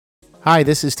Hi,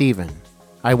 this is Steven.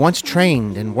 I once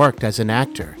trained and worked as an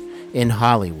actor in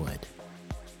Hollywood.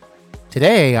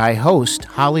 Today, I host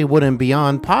Hollywood and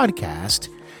Beyond podcast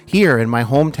here in my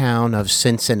hometown of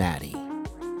Cincinnati,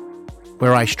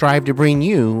 where I strive to bring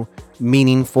you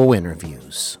meaningful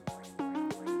interviews.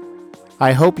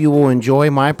 I hope you will enjoy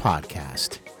my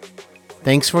podcast.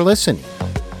 Thanks for listening.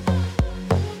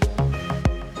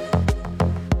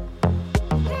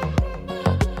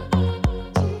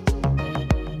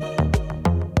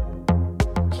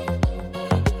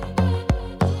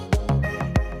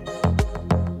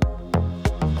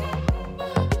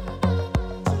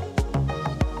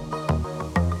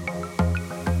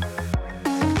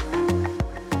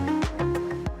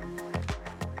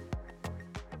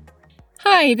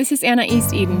 Hi, this is Anna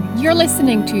Easteden. You're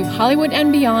listening to Hollywood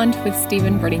and Beyond with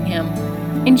Steven Brittingham.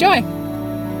 Enjoy!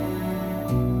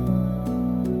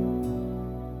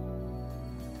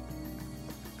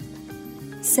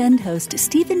 Send host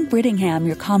Steven Brittingham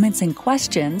your comments and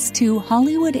questions to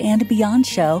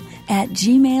hollywoodandbeyondshow at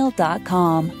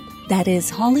gmail.com. That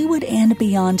is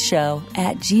hollywoodandbeyondshow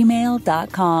at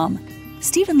gmail.com.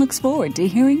 Steven looks forward to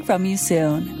hearing from you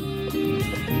soon.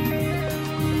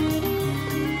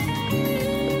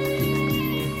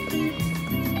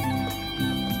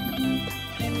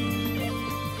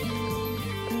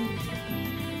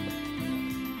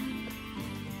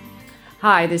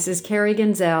 Hi, this is Carrie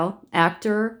Genzel,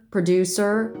 actor,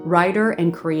 producer, writer,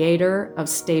 and creator of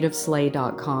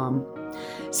stateofslay.com.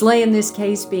 SLAY in this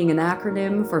case being an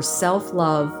acronym for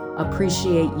Self-Love,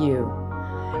 Appreciate You.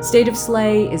 State of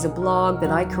Slay is a blog that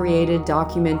I created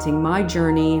documenting my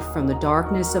journey from the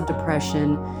darkness of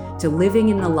depression to living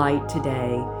in the light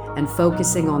today and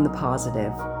focusing on the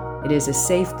positive. It is a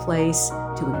safe place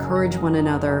to encourage one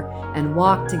another and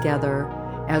walk together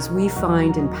as we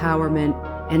find empowerment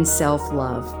and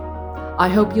self-love. I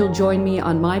hope you'll join me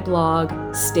on my blog,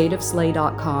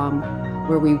 stateofslay.com,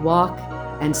 where we walk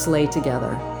and slay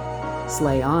together.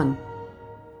 Slay on.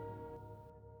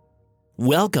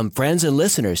 Welcome, friends and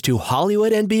listeners, to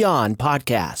Hollywood and Beyond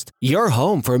podcast, your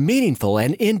home for meaningful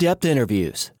and in-depth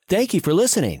interviews. Thank you for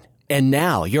listening. And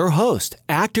now, your host,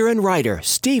 actor and writer,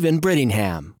 Steven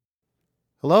Brittingham.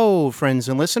 Hello, friends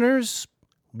and listeners.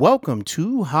 Welcome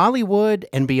to Hollywood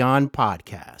and Beyond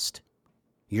podcast,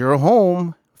 your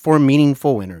home for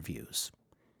meaningful interviews.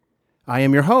 I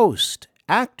am your host,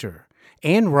 actor,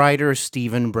 and writer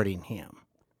Steven Brittingham.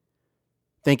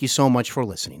 Thank you so much for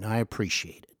listening. I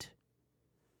appreciate it.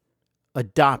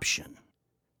 Adoption,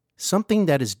 something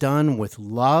that is done with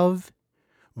love,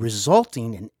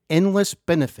 resulting in endless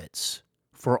benefits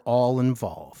for all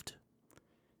involved.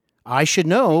 I should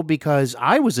know because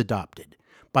I was adopted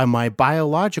by my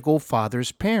biological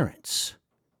father's parents.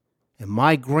 And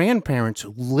my grandparents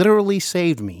literally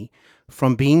saved me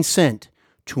from being sent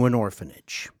to an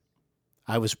orphanage.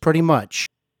 I was pretty much,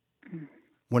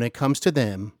 when it comes to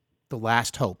them, the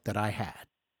last hope that I had.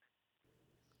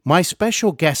 My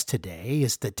special guest today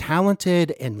is the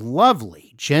talented and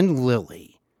lovely Jen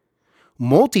Lilley.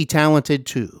 Multi-talented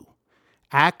too.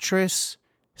 Actress,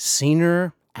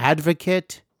 singer,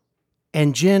 advocate,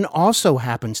 and Jen also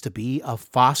happens to be a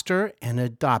foster and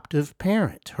adoptive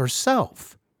parent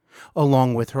herself,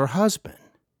 along with her husband.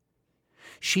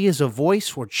 She is a voice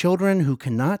for children who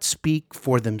cannot speak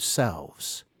for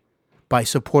themselves by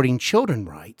supporting children's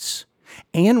rights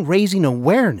and raising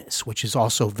awareness, which is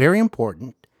also very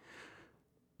important,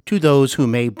 to those who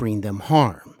may bring them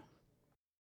harm.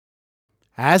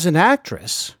 As an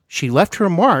actress, she left her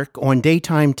mark on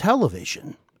daytime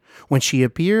television when she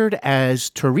appeared as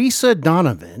Teresa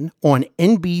Donovan on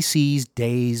NBC's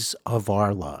Days of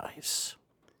Our Lives.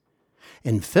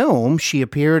 In film, she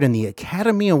appeared in the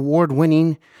Academy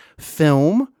Award-winning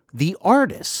film The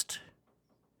Artist.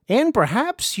 And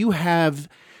perhaps you have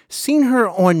seen her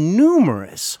on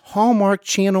numerous Hallmark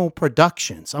Channel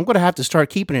productions. I'm going to have to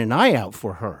start keeping an eye out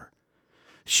for her.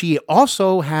 She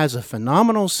also has a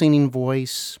phenomenal singing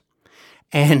voice.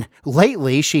 And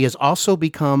lately, she has also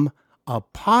become a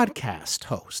podcast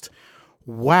host.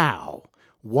 Wow,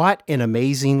 what an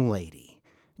amazing lady.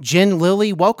 Jen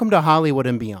Lilley, welcome to Hollywood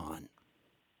and Beyond.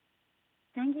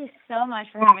 Thank you so much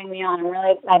for having me on. I'm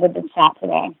really excited to chat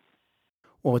today.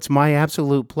 Well, it's my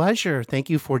absolute pleasure. Thank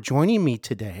you for joining me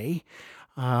today.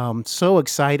 So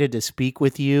excited to speak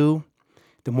with you.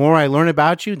 The more I learn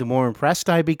about you, the more impressed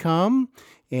I become.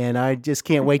 And I just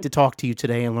can't wait to talk to you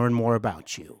today and learn more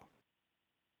about you.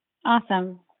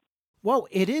 Awesome. Well,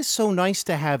 it is so nice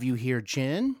to have you here,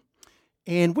 Jen.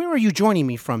 And where are you joining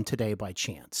me from today by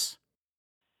chance?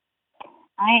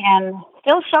 I am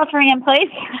still sheltering in place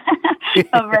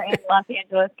over in Los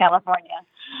Angeles, California.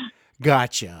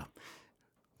 Gotcha.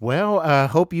 Well,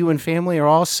 hope you and family are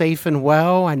all safe and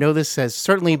well. I know this has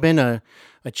certainly been a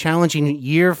challenging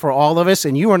year for all of us.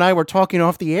 And you and I were talking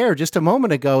off the air just a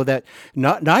moment ago that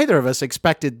neither of us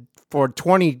expected for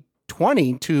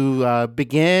 2020 to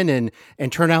begin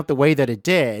and turn out the way that it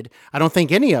did. I don't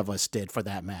think any of us did, for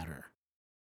that matter.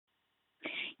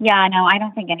 Yeah, no, I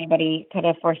don't think anybody could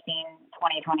have foreseen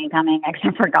 2020 coming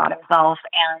except for God himself.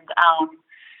 And,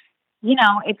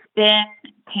 it's been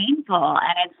painful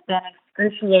and it's been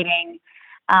excruciating.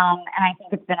 And I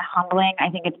think it's been humbling. I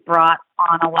think it's brought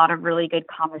on a lot of really good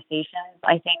conversations.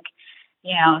 I think,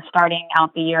 starting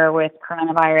out the year with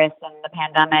coronavirus and the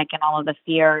pandemic and all of the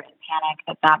fear and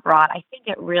panic that brought, I think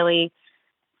it really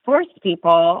forced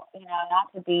people,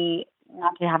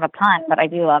 not to have a pun, but I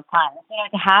do love puns,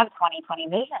 to have 2020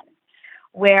 vision,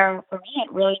 where for me,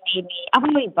 it really made me, I've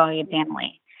always valued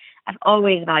family. I've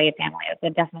always valued family.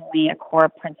 It's definitely a core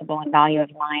principle and value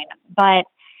of mine. But,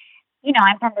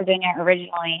 I'm from Virginia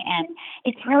originally, and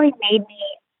it's really made me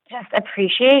just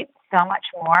appreciate so much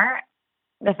more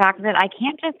the fact that I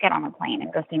can't just get on a plane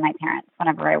and go see my parents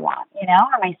whenever I want,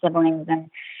 or my siblings. And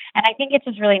I think it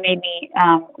just really made me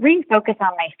refocus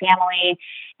on my family.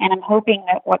 And I'm hoping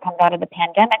that what comes out of the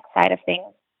pandemic side of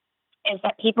things is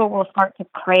that people will start to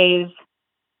crave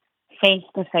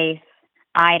face-to-face,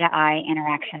 eye-to-eye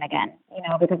interaction again,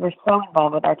 because we're so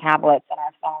involved with our tablets and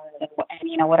our phones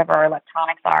and whatever our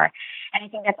electronics are. And I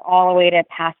think that's all a way to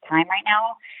pass time right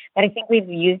now. But I think we've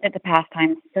used it to pass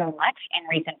time so much in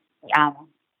recent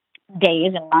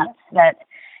days and months that,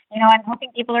 I'm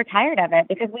hoping people are tired of it,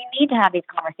 because we need to have these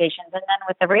conversations. And then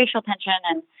with the racial tension,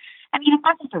 and it's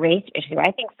not just a race issue.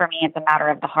 I think for me, it's a matter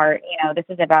of the heart. This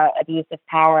is about abuse of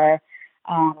power,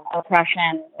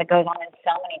 oppression that goes on in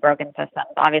so many broken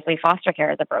systems. Obviously, foster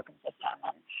care is a broken system.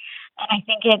 And I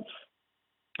think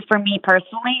for me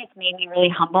personally, it's made me really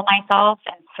humble myself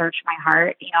and search my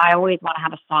heart. I always want to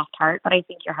have a soft heart, but I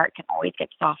think your heart can always get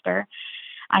softer.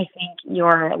 I think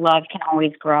your love can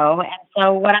always grow. And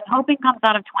so what I'm hoping comes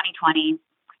out of 2020,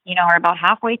 we're about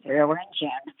halfway through, we're in June.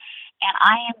 And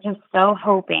I am just so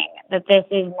hoping that this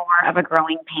is more of a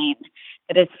growing pain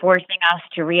that is forcing us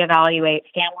to reevaluate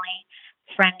family,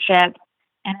 friendship,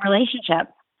 and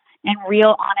relationship, and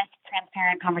real, honest,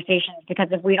 transparent conversations. Because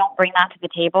if we don't bring that to the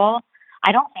table,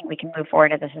 I don't think we can move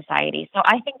forward as a society. So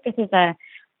I think this is a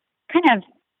kind of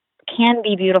can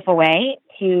be beautiful way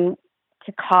to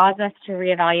cause us to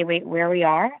reevaluate where we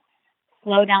are,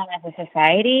 slow down as a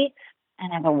society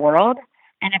and as a world,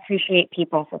 and appreciate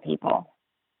people for people.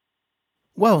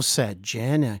 Well said,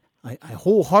 Jen. I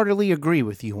wholeheartedly agree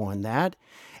with you on that.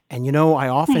 And, I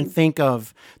often think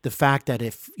of the fact that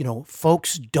if,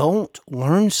 folks don't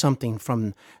learn something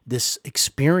from this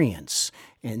experience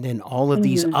and then all of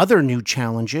these other new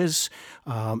challenges,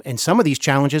 and some of these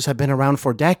challenges have been around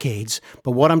for decades.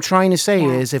 But what I'm trying to say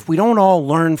is if we don't all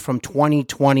learn from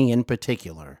 2020 in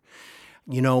particular,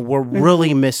 we're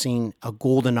really missing a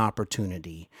golden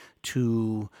opportunity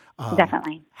to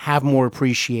definitely have more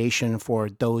appreciation for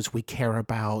those we care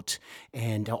about,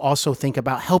 and also think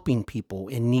about helping people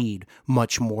in need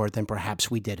much more than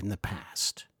perhaps we did in the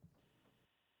past.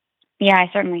 Yeah, I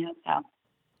certainly hope so.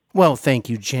 Well, thank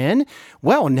you, Jen.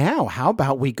 Well, now, how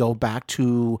about we go back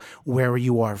to where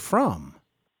you are from?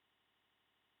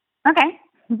 Okay.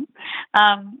 So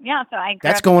I grew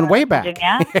That's up going in way back.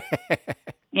 Virginia.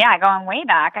 Yeah, going way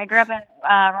back. I grew up in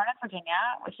Roanoke, Virginia,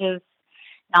 which is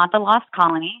not the Lost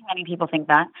Colony. Many people think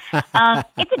that.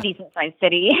 It's a decent-sized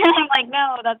city. I'm like,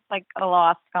 no, that's like a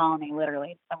Lost Colony,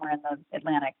 literally, somewhere in the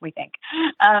Atlantic, we think.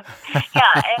 And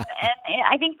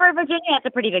I think for Virginia, it's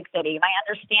a pretty big city. My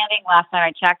understanding last time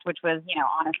I checked, which was,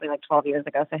 honestly like 12 years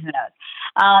ago, so who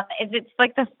knows, is it's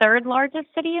like the third largest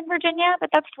city in Virginia,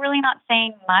 but that's really not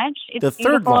saying much. It's the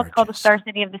beautiful. third largest. It's called the Star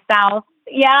City of the South.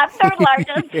 Yeah, third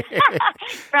largest.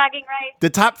 Bragging rights. The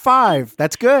top 5.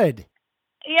 That's good.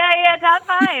 Yeah, top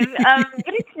 5.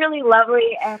 But it's really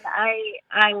lovely, and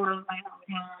I love my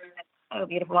hometown, and it's so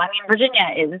beautiful. I mean, Virginia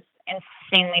is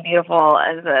insanely beautiful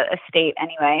as a state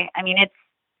anyway. I mean,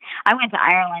 I went to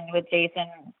Ireland with Jason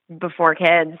before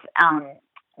kids.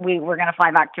 We were going to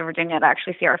fly back to Virginia to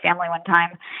actually see our family one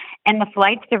time, and the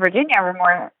flights to Virginia were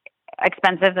more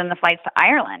expensive than the flights to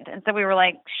Ireland. And so we were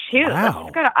like, shoot, let's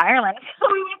just go to Ireland. So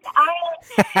we went to Ireland,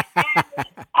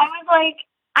 and I was like,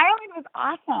 Ireland was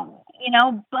awesome,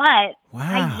 but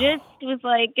I just was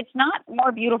like, it's not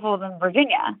more beautiful than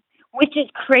Virginia, which is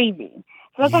crazy.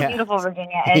 So that's how beautiful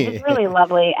Virginia is. It's really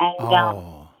lovely. And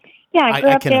I grew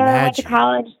up there, went to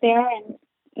college there, and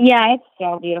it's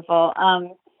so beautiful.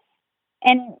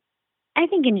 And I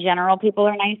think in general people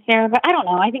are nice there, but I don't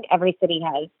know. I think every city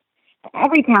has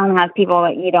every town has people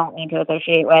that you don't need to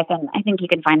associate with, and I think you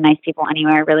can find nice people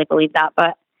anywhere. I really believe that.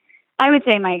 But I would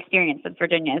say my experience with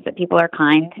Virginia is that people are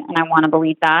kind, and I want to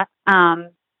believe that.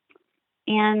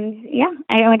 And yeah,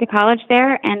 I went to college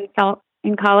there and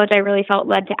in college I really felt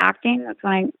led to acting. That's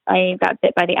when I got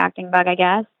bit by the acting bug, I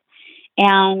guess.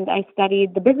 And I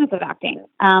studied the business of acting,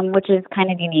 which is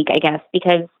kind of unique, I guess,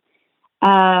 because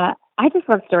I just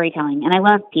love storytelling and I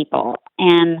love people.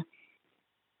 And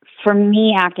for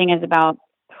me, acting is about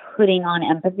putting on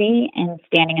empathy and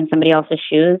standing in somebody else's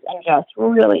shoes and just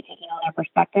really taking on their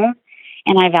perspective.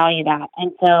 And I value that.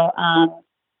 And so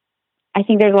I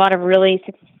think there's a lot of really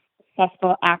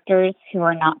successful actors who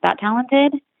are not that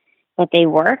talented, but they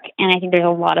work. And I think there's a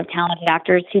lot of talented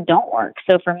actors who don't work.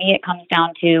 So for me, it comes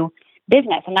down to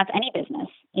business, and that's any business,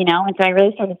 you know? And so I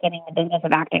really started studying the business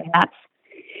of acting, and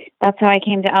that's how I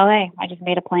came to LA. I just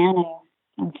made a plan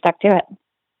and stuck to it.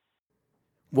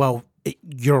 Well,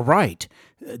 you're right.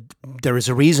 There is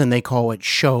a reason they call it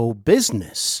show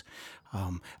business.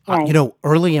 Right. You know,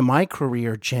 early in my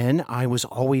career, Jen, I was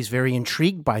always very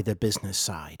intrigued by the business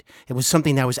side. It was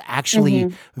something that I was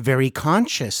actually very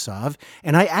conscious of,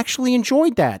 and I actually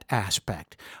enjoyed that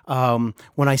aspect. When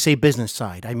I say business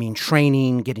side, I mean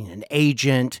training, getting an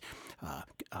agent,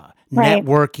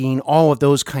 networking, all of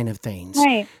those kind of things.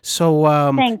 Right. So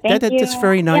that's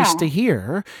very nice to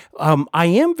hear. I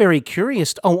am very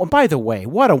curious. Oh, and by the way,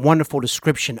 what a wonderful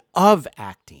description of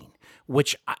acting,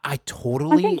 which I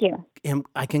totally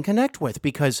I can connect with,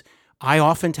 because I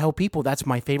often tell people that's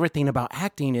my favorite thing about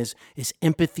acting is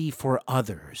empathy for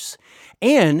others.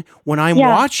 And when I'm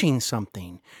watching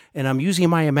something and I'm using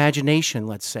my imagination,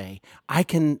 let's say, I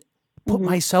can put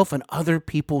myself in other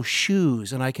people's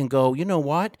shoes and I can go, you know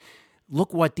what?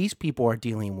 Look what these people are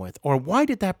dealing with. Or why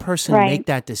did that person make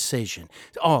that decision?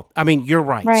 Oh, I mean, you're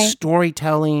right.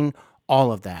 Storytelling,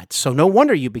 all of that. So no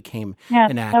wonder you became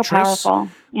an actress. So powerful.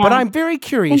 Yeah. But I'm very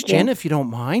curious, Jen, if you don't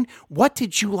mind, what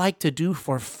did you like to do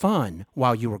for fun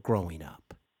while you were growing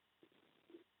up?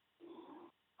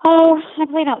 Oh, I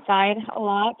played outside a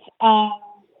lot.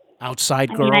 Outside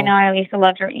girl? I mean, I know I used to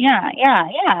love to. Yeah.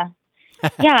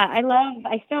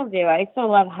 I still do. I still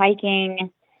love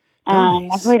hiking.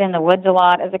 Nice. I played in the woods a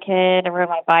lot as a kid. I rode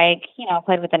my bike,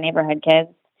 played with the neighborhood kids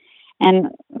and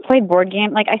played board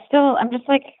games. I'm just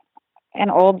like an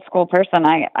old school person.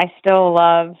 I still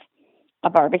love a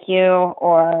barbecue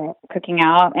or cooking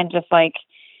out and just like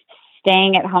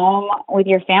staying at home with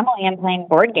your family and playing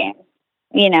board games.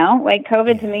 Like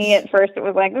COVID to me at first, it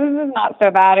was like, this is not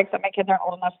so bad, except my kids aren't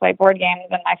old enough to play board games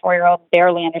and my 4-year-old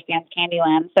barely understands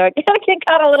Candyland. So it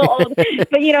got a little old, but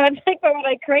it's like what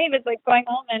I crave is like going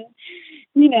home and,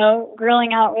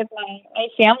 grilling out with my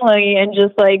family and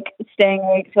just like staying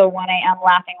awake till 1 a.m.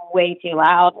 laughing way too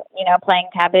loud, playing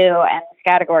Taboo and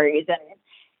categories and,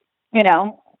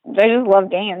 I just love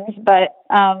games. But,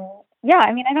 I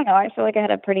don't know. I feel like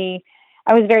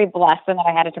I was very blessed in that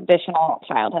I had a traditional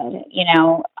childhood,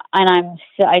 and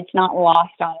it's not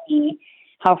lost on me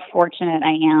how fortunate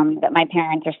I am that my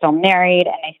parents are still married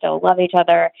and they still love each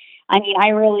other. I mean, I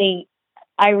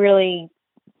really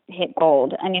hit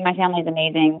gold. I mean, my family is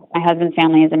amazing. My husband's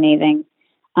family is amazing.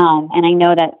 And I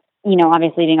know that,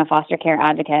 obviously being a foster care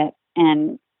advocate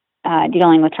and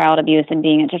dealing with child abuse and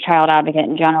being a child advocate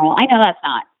in general, I know that's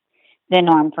not the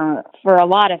norm for a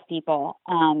lot of people.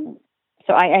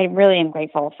 So I really am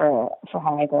grateful for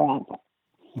how I grew up.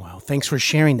 Wow, thanks for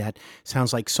sharing that.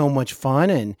 Sounds like so much fun,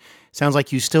 and sounds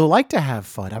like you still like to have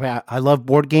fun. I mean, I love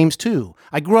board games too.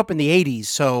 I grew up in the 80s,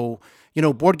 so,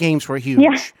 board games were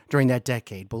huge during that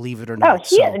decade, believe it or not. Oh,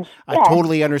 huge. So I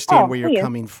totally understand where you're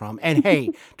coming from. And hey,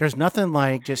 there's nothing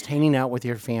like just hanging out with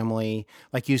your family,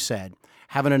 like you said,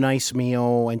 having a nice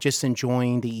meal and just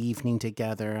enjoying the evening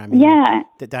together. I mean,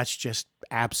 that's just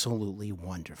absolutely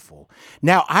wonderful.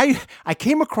 Now, I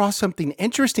came across something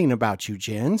interesting about you,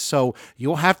 Jen, so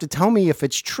you'll have to tell me if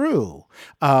it's true.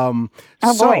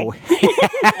 Boy.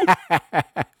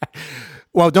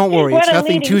 Well, don't worry. It's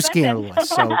nothing too scandalous,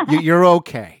 so you're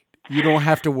okay. You don't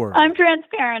have to worry. I'm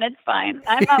transparent. It's fine.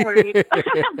 I'm not worried. I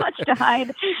don't have much to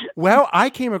hide. Well, I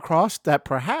came across that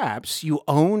perhaps you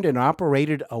owned and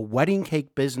operated a wedding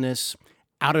cake business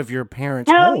out of your parents'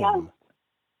 home.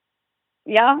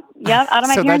 Yeah, out of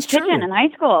my parents' kitchen in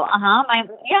high school. My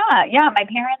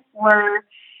parents were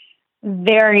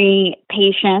very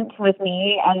patient with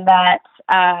me, and that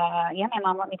my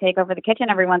mom let me take over the kitchen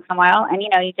every once in a while. And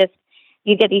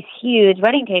you get these huge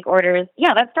wedding cake orders.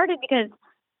 Yeah, that started because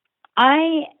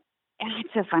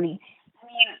it's so funny.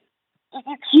 I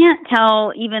you can't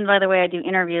tell, even by the way I do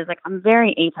interviews, like I'm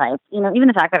very A-type. Even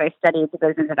the fact that I studied the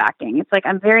business of acting, it's like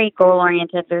I'm very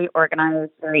goal-oriented, very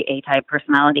organized, very A-type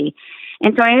personality.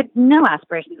 And so I had no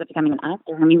aspirations of becoming an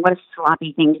actor. I mean, what a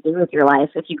sloppy thing to do with your life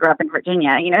if you grew up in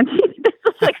Virginia. This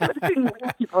is like something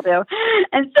real people do.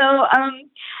 And so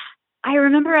I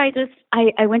remember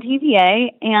I went to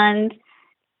UVA and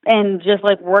just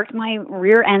like worked my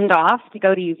rear end off to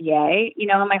go to UVA.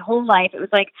 My whole life it was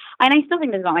like, and I still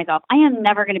think this about myself, I am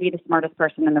never going to be the smartest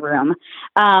person in the room,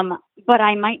 but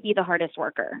I might be the hardest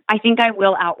worker. I think I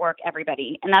will outwork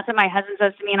everybody. And that's what my husband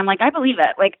says to me. And I'm like, I believe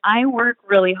it. Like, I work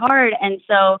really hard. And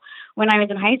so when I was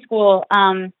in high school,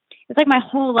 it's like my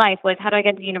whole life was, how do I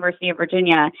get to the University of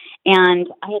Virginia? And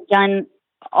I had done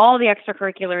all the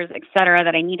extracurriculars, et cetera,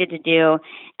 that I needed to do.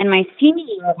 And my senior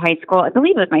year of high school, I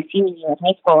believe it was my senior year of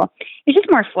high school, it's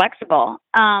just more flexible.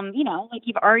 Like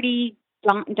you've already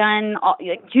done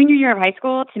junior year of high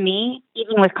school, to me,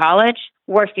 even with college,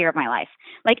 worst year of my life.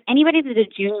 Like anybody that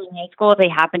did junior in high school, if they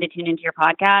happen to tune into your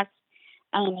podcast,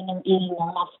 and they're in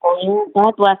normal school year,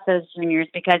 God bless those juniors,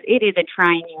 because it is a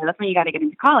trying year. That's when you got to get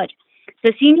into college.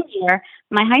 So senior year,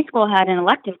 my high school had an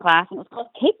elective class, and it was called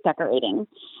cake decorating.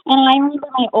 And I remember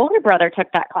my older brother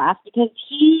took that class because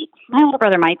my older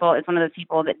brother Michael is one of those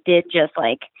people that did just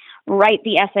like write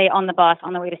the essay on the bus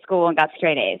on the way to school and got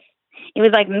straight A's. It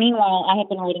was like, meanwhile, I had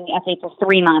been writing the essay for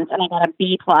 3 months, and I got a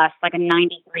B plus, like a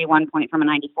 93 1 point from a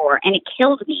 94, and it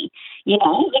killed me.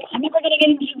 Like, I'm never going to get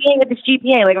into GPA with this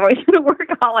GPA. Like, I've always been a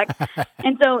workaholic.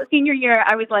 And so senior year,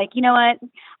 I was like, you know what?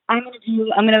 I'm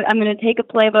going to take a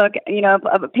playbook,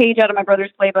 a page out of my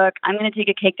brother's playbook. I'm going to take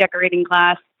a cake decorating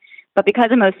class. But because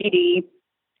I'm OCD,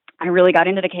 I really got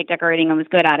into the cake decorating and was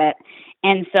good at it.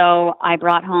 And so I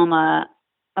brought home a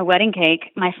wedding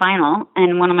cake, my final,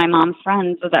 and one of my mom's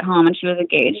friends was at home, and she was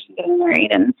engaged and getting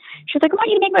married. And she was like, I want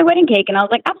you to make my wedding cake. And I was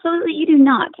like, absolutely, you do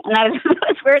not. And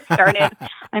that's where it started.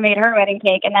 I made her wedding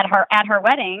cake. And then at her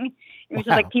wedding, it was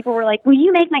just like, people were like, will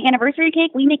you make my anniversary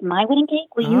cake? Will you make my wedding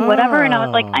cake? Will you whatever? And I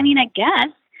was like, I mean, I guess.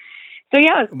 So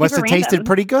yeah, it must have tasted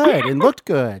pretty good and looked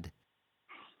good.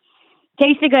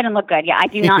 Tasted good and looked good. Yeah, I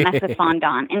do not mess with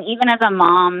fondant. And even as a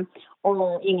mom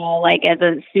or, like as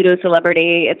a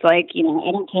pseudo-celebrity, it's like, I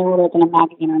don't care whether it's in a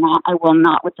magazine or not. I will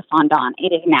not with the fondant.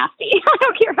 It is nasty. I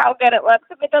don't care how good it looks.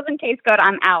 If it doesn't taste good,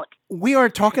 I'm out. We are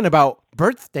talking about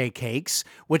birthday cakes,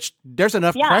 which there's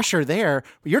enough pressure there.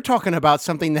 You're talking about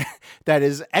something that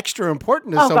is extra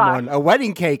important to someone, a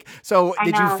wedding cake. So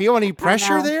did you feel any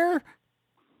pressure there?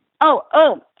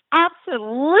 Oh,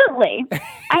 absolutely.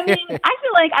 I mean, I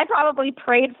feel like I probably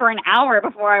prayed for an hour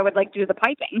before I would do the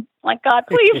piping. Like, God,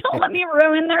 please don't let me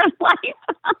ruin their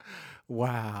life.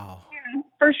 Wow. Yeah,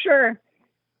 for sure.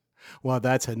 Well,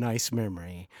 that's a nice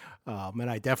memory. And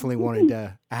I definitely wanted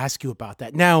to ask you about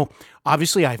that. Now,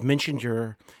 obviously, I've mentioned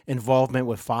your involvement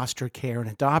with foster care and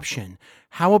adoption.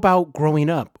 How about growing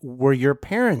up? Were your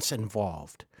parents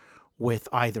involved with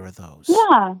either of those?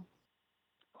 Yeah,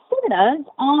 sort of.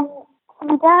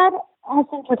 My dad has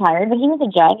since retired, but he was a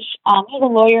judge. He's a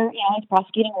lawyer, he's a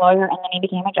prosecuting lawyer, and then he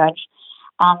became a judge,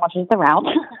 which is the route.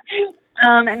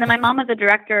 And then my mom was a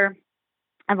director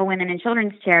of a women and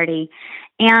children's charity.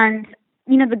 And,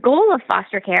 the goal of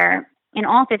foster care in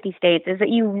all 50 states is that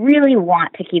you really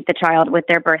want to keep the child with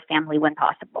their birth family when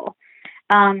possible.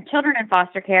 Children in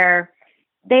foster care,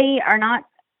 they are not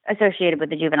associated with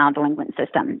the juvenile delinquent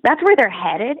system. That's where they're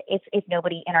headed if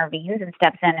nobody intervenes and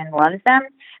steps in and loves them.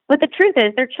 But the truth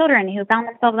is, they're children who found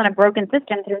themselves in a broken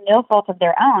system through no fault of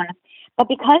their own. But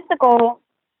because the goal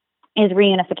is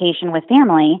reunification with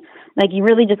family, you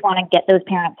really just want to get those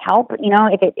parents help.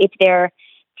 If their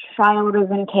child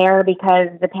is in care because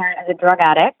the parent is a drug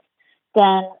addict,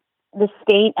 then the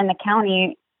state and the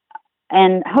county,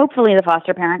 and hopefully the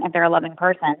foster parent, if they're a loving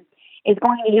person, is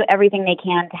going to do everything they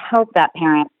can to help that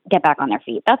parent get back on their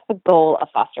feet. That's the goal of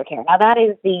foster care. Now, that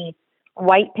is the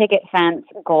white picket fence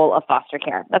goal of foster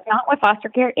care. That's not what foster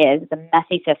care is, the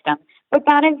messy system, but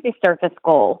that is the surface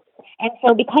goal. And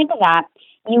so because of that,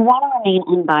 you want to remain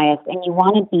unbiased and you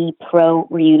want to be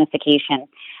pro-reunification.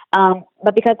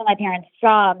 But because of my parents'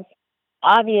 jobs,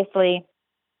 obviously,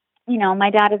 my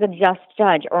dad is a just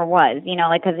judge, or was,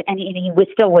 and he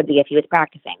still would be if he was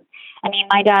practicing. I mean,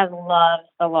 my dad loves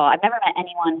the law. I've never met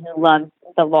anyone who loves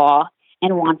the law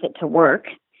and wants it to work.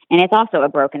 And it's also a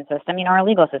broken system. Our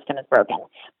legal system is broken.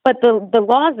 But the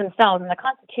laws themselves and the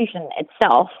Constitution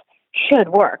itself should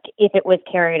work if it was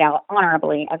carried out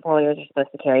honorably, as lawyers are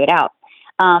supposed to carry it out.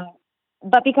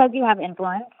 But because you have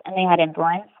influence, and they had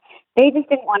influence, they just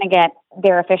didn't want to get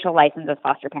their official license as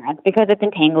foster parents because it's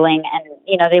entangling,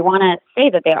 and they want to say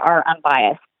that they are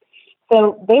unbiased.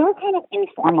 So they were kind of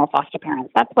informal foster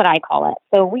parents. That's what I call it.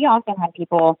 So we often had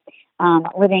people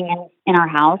living in our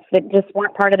house that just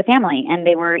weren't part of the family. And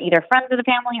they were either friends of the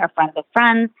family or friends of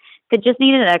friends that just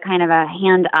needed a kind of a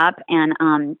hand up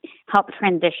and help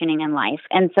transitioning in life.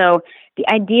 And so the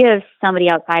idea of somebody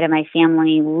outside of my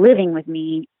family living with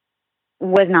me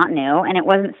was not new, and it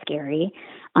wasn't scary.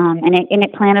 And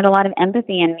it planted a lot of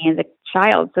empathy in me as a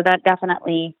child. So that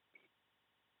definitely,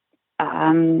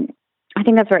 I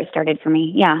think that's where it started for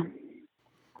me. Yeah.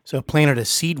 So it planted a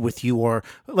seed with you, or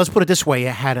let's put it this way,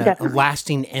 it had a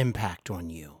lasting impact on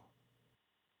you.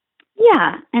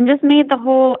 Yeah, and just made the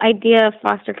whole idea of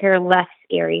foster care less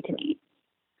scary to me.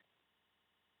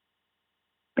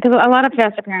 Because a lot of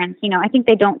foster parents, I think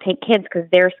they don't take kids because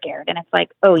they're scared. And it's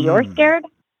like, oh, you're scared?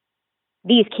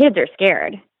 These kids are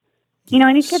scared.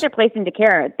 And these kids are placed into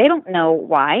care. They don't know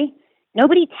why.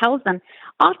 Nobody tells them.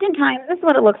 Oftentimes, this is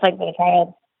what it looks like for the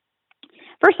child.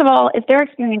 First of all, if they're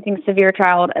experiencing severe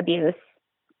child abuse,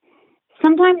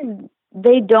 sometimes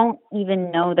they don't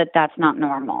even know that that's not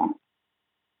normal.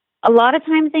 A lot of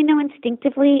times they know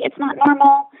instinctively it's not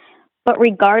normal, but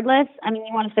regardless, you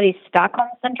want to study Stockholm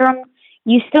Syndrome,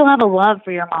 you still have a love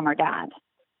for your mom or dad.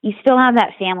 You still have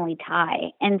that family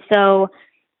tie. And so,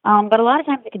 but a lot of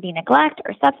times it could be neglect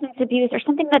or substance abuse or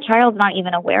something the child's not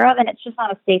even aware of, and it's just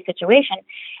not a safe situation.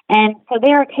 And so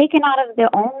they are taken out of the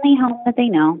only home that they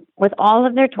know with all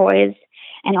of their toys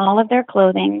and all of their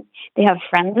clothing. They have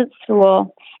friends at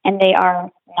school, and they are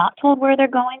not told where they're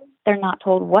going. They're not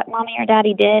told what mommy or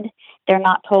daddy did. They're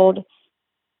not told,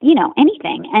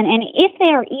 anything. And if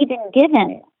they are even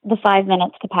given the 5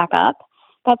 minutes to pack up,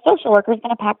 that social worker is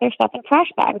going to pack their stuff in trash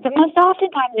bags. But most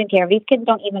oftentimes in care, these kids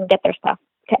don't even get their stuff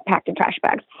packed in trash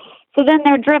bags. So then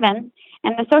they're driven,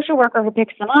 and the social worker who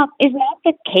picks them up is not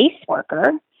the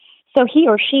caseworker. So he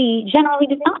or she generally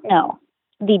does not know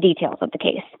the details of the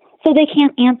case. So they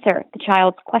can't answer the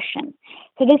child's question.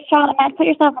 So this child, put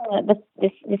yourself in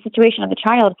the situation of the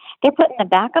child. They're put in the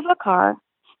back of a car.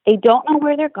 They don't know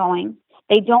where they're going.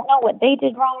 They don't know what they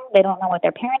did wrong. They don't know what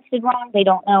their parents did wrong. They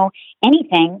don't know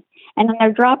anything. And then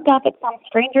they're dropped off at some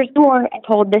stranger's door and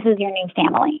told, this is your new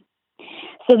family.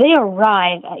 So they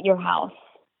arrive at your house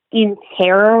in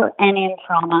terror and in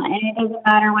trauma. And it doesn't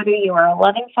matter whether you are a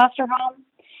loving foster home,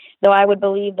 though I would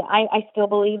believe that I still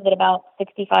believe that about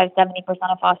 65-70%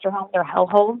 of foster homes are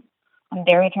hellholes. I'm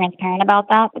very transparent about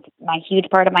that. It's my huge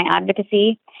part of my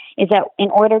advocacy is that in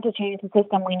order to change the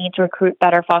system, we need to recruit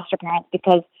better foster parents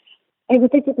because there's a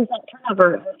 50%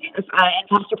 turnover in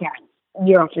foster parents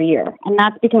year after year. And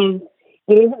that's because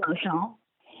it is emotional.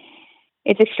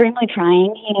 It's extremely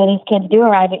trying. These kids do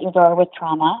arrive at your door with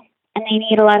trauma, and they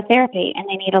need a lot of therapy, and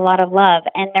they need a lot of love,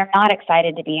 and they're not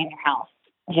excited to be in your house,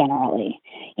 generally.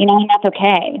 And that's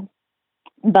okay.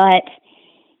 But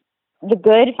the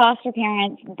good foster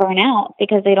parents burn out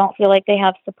because they don't feel like they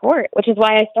have support, which is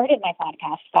why I started my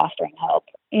podcast, Fostering Hope,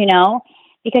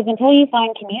 because until you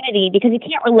find community, because you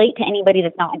can't relate to anybody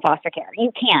that's not in foster care.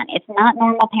 You can't. It's not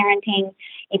normal parenting.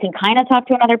 You can kind of talk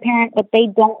to another parent, but they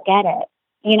don't get it.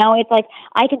 It's like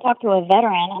I can talk to a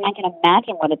veteran and I can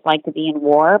imagine what it's like to be in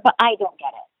war, but I don't get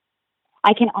it.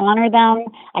 I can honor them,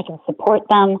 I can support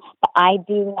them, but I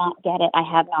do not get it. I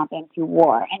have not been through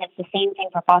war. And it's the same thing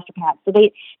for foster parents. So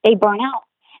they burn out.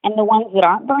 And the ones that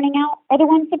aren't burning out are the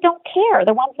ones that don't care,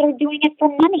 the ones that are doing it for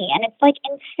money. And it's like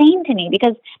insane to me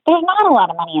because there's not a lot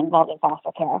of money involved in foster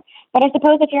care. But I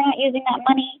suppose if you're not using that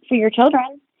money for your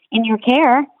children in your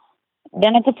care,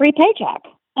 then it's a free paycheck.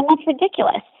 And that's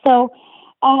ridiculous. So,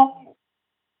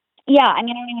 I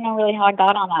don't even know really how I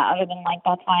got on that other than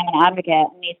that's why I'm an advocate.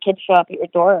 And these kids show up at your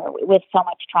door with so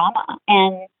much trauma.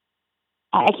 And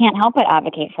I can't help but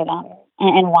advocate for them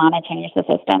and want to change the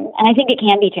system. And I think it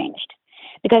can be changed.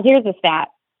 Because here's the stat.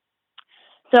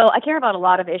 So I care about a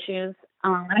lot of issues,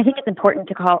 and I think it's important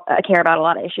to care about a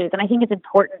lot of issues, and I think it's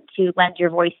important to lend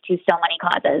your voice to so many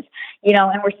causes,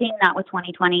 and we're seeing that with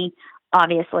 2020,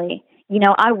 obviously.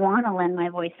 I want to lend my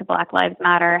voice to Black Lives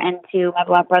Matter and to my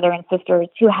Black brother and sisters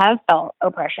who have felt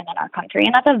oppression in our country,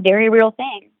 and that's a very real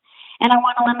thing, and I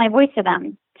want to lend my voice to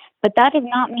them. But that does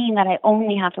not mean that I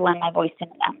only have to lend my voice to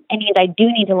them. It means I do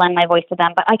need to lend my voice to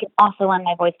them, but I can also lend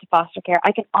my voice to foster care.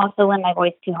 I can also lend my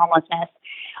voice to homelessness.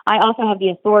 I also have the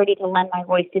authority to lend my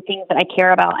voice to things that I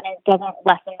care about, and it doesn't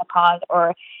lessen the cause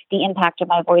or the impact of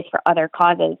my voice for other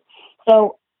causes.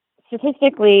 So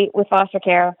statistically, with foster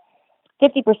care,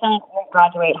 50% won't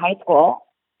graduate high school.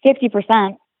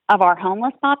 50% of our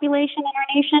homeless population in our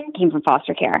nation came from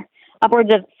foster care.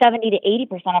 Upwards of 70 to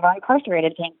 80% of our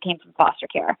incarcerated came from foster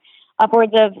care.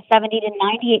 Upwards of 70 to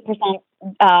 98%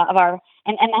 of our,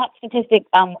 and that statistic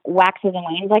waxes and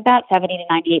wanes like that, 70 to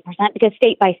 98%, because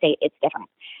state by state it's different.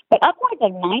 But upwards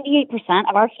of 98%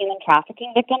 of our human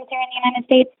trafficking victims here in the United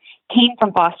States came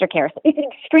from foster care. So it's an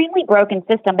extremely broken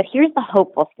system, but here's the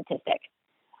hopeful statistic.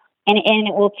 And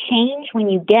it will change when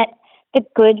you get the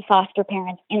good foster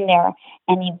parents in there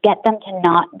and you get them to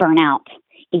not burn out.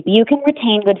 If you can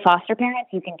retain good foster parents,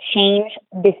 you can change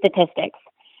the statistics.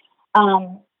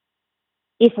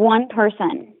 If one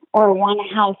person or one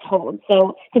household,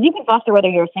 so because you can foster whether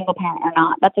you're a single parent or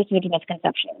not, that's a huge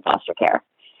misconception in foster care.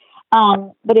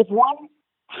 But if one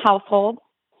household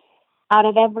out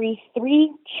of every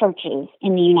 3 churches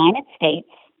in the United States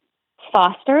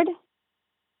fostered,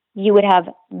 you would have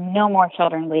no more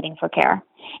children waiting for care,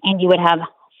 and you would have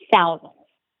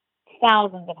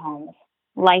thousands of homes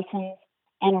licensed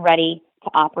and ready to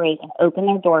operate and open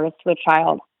their doors to a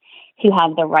child who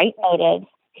have the right motives,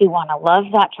 who want to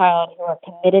love that child, who are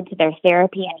committed to their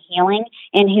therapy and healing,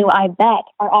 and who I bet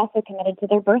are also committed to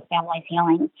their birth family's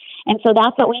healing. And so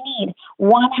that's what we need.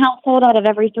 One household out of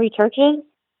every 3 churches,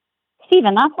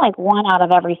 Stephen, that's like 1 out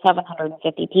of every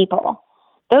 750 people.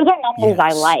 Those are numbers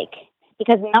I like,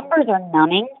 because numbers are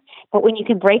numbing, but when you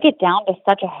can break it down to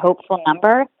such a hopeful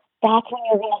number, that's when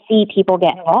you're going to see people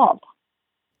get involved.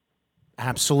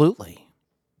 Absolutely.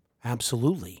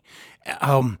 Absolutely.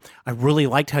 I really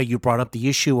liked how you brought up the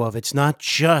issue of it's not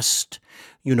just,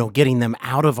 getting them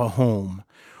out of a home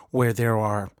where there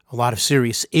are a lot of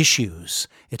serious issues.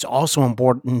 It's also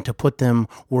important to put them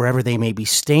wherever they may be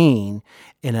staying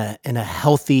in a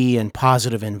healthy and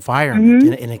positive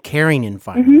environment, in a caring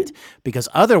environment, because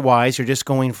otherwise you're just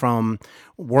going from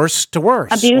worse to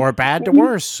worse or bad to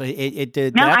worse.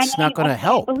 That's not going to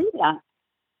help. I believe that.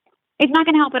 It's not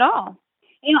going to help at all.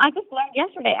 I just learned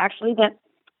yesterday, actually, that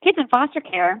kids in foster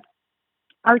care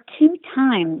are 2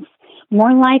 times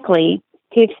more likely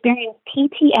to experience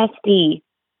PTSD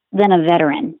than a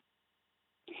veteran.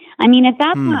 I mean, if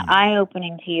that's not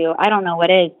eye-opening to you, I don't know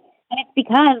what is. And it's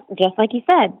because, just like you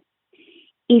said,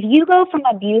 if you go from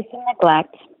abuse and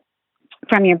neglect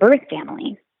from your birth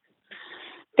family,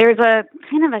 there's a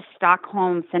kind of a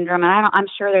Stockholm syndrome, and I'm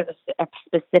sure there's a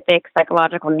specific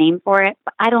psychological name for it,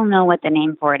 but I don't know what the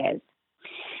name for it is.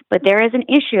 But there is an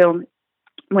issue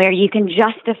where you can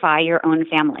justify your own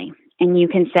family, and you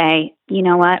can say, you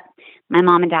know what, my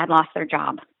mom and dad lost their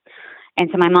job. And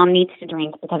so my mom needs to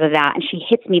drink because of that. And she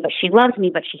hits me, but she loves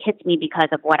me, but she hits me because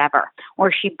of whatever.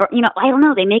 Or she, I don't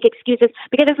know. They make excuses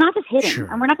because it's not just hitting. Sure.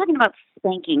 And we're not talking about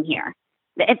spanking here.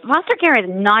 Foster care is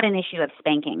not an issue of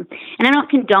spanking. And I don't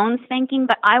condone spanking,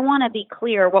 but I want to be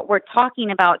clear. What we're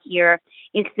talking about here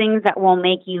is things that will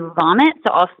make you vomit.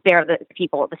 So I'll spare the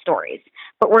people the stories.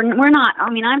 But we're not,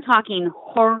 I'm talking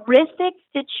horrific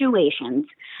situations.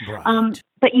 Right.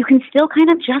 But you can still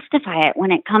kind of justify it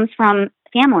when it comes from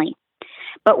family.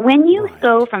 But when you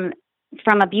go from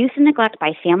abuse and neglect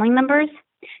by family members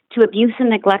to abuse and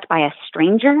neglect by a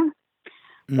stranger,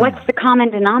 what's the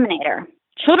common denominator?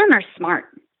 Children are smart.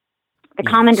 The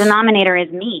common denominator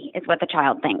is me, is what the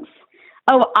child thinks.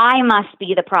 Oh, I must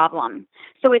be the problem.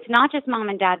 So it's not just mom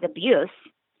and dad's abuse.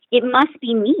 It must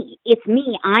be me. It's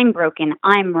me. I'm broken.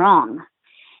 I'm wrong.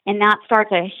 And that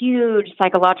starts a huge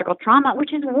psychological trauma,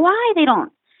 which is why they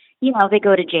don't, they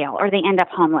go to jail or they end up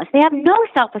homeless. They have no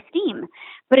self-esteem.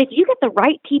 But if you get the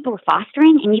right people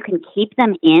fostering and you can keep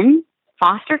them in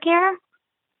foster care,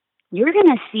 you're going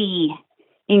to see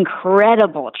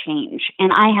incredible change.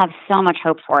 And I have so much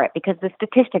hope for it because the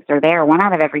statistics are there. 1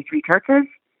 out of every 3 churches,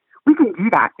 we can do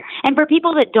that. And for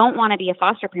people that don't want to be a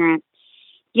foster parent,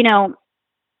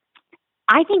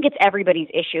 I think it's everybody's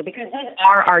issue because these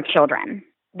are our children.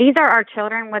 These are our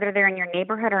children, whether they're in your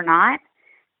neighborhood or not.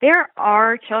 They're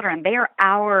our children. They are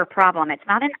our problem. It's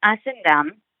not an us and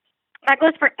them. That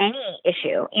goes for any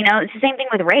issue. It's the same thing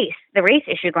with race, the race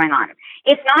issue going on.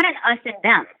 It's not an us and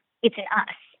them. It's an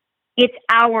us. It's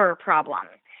our problem.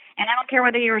 And I don't care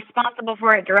whether you're responsible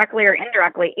for it directly or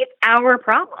indirectly. It's our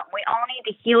problem. We all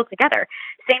need to heal together.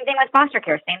 Same thing with foster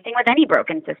care. Same thing with any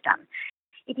broken system.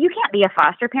 If you can't be a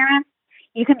foster parent,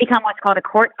 you can become what's called a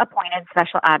court-appointed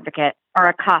special advocate, or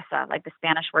a CASA, like the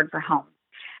Spanish word for home.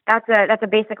 That's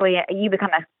basically you become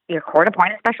your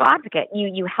court-appointed special advocate.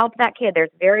 You help that kid.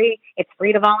 It's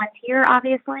free to volunteer,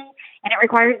 obviously, and it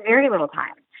requires very little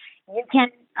time. You can,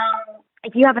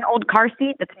 if you have an old car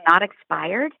seat that's not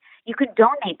expired, you can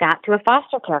donate that to a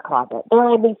foster care closet. There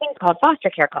are these things called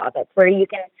foster care closets where you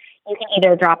can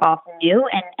either drop off new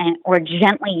and or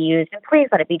gently used, and please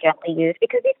let it be gently used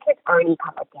because these kids already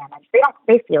come with damage.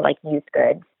 They feel like used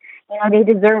goods. They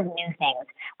deserve new things.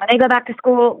 When they go back to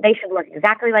school, they should look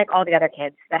exactly like all the other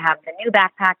kids that have the new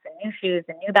backpacks, the new shoes,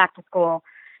 the new back to school,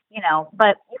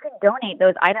 but you can donate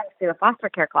those items to a foster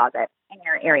care closet in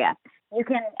your area. You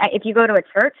can, if you go to a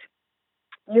church,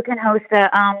 you can host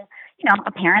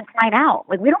a parents' night out.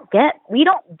 Like we don't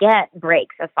get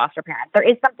breaks as foster parents. There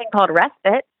is something called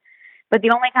respite, but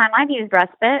the only time I've used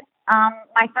respite,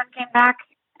 my son came back,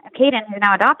 Caden, who's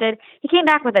now adopted, he came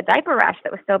back with a diaper rash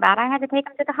that was so bad I had to take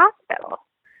him to the hospital.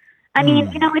 I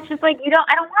mean, it's just like I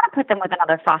don't want to put them with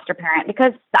another foster parent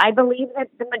because I believe that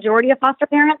the majority of foster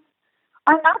parents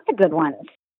are not the good ones.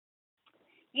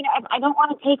 I don't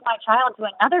want to take my child to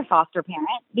another foster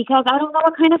parent because I don't know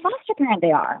what kind of foster parent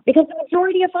they are. Because the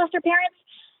majority of foster parents,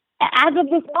 as of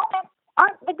this moment,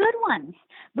 aren't the good ones.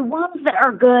 The ones that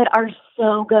are good are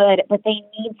so good, but they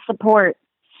need support.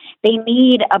 They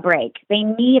need a break. They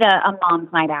need a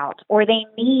mom's night out, or they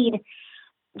need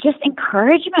just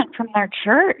encouragement from their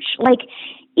church. Like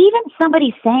even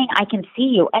somebody saying, I can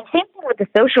see you. And same thing with the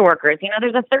social workers.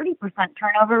 There's a 30%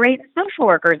 turnover rate in social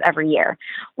workers every year.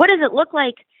 What does it look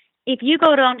like if you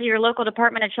go down to your local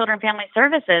Department of Children and Family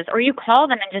Services, or you call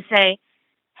them and just say,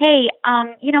 hey,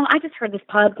 I just heard this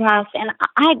podcast and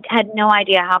I had no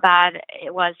idea how bad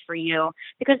it was for you,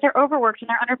 because they're overworked and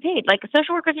they're underpaid. Like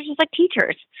social workers are just like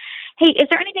teachers. Hey, is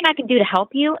there anything I can do to help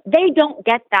you? They don't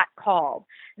get that call.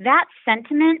 That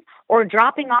sentiment, or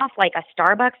dropping off like a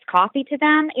Starbucks coffee to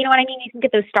them, you know what I mean? You can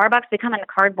get those Starbucks, they come in the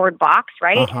cardboard box,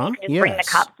 right? Uh-huh. And you can just bring the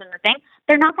cups and the thing.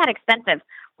 They're not that expensive.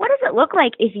 What does it look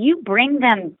like if you bring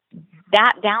them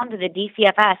that down to the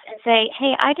DCFS and say,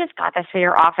 hey, I just got this for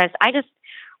your office. I just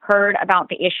heard about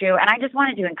the issue and I just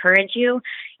wanted to encourage you.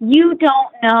 You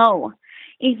don't know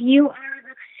if you are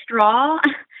the straw.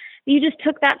 You just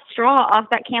took that straw off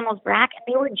that camel's back and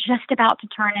they were just about to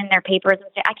turn in their papers and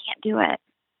say, I can't do it.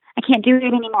 I can't do it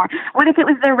anymore. What if it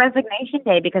was their resignation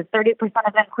day because 30%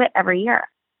 of them quit every year?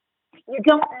 You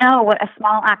don't know what a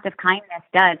small act of kindness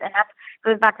does. And that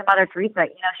goes back to Mother Teresa.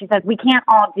 She says, we can't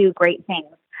all do great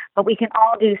things, but we can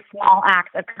all do small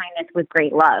acts of kindness with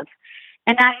great love.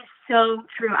 And that is so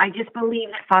true. I just believe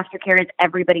that foster care is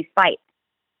everybody's fight.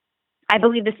 I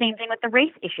believe the same thing with the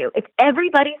race issue. It's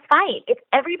everybody's fight. It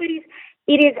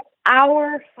is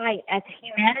our fight as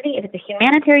humanity. If it's a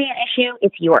humanitarian issue,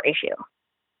 it's your issue.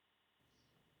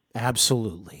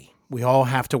 Absolutely. We all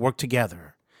have to work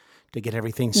together to get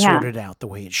everything sorted out the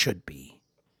way it should be.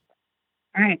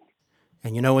 Right.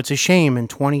 And it's a shame in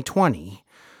 2020,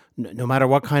 no matter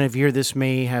what kind of year this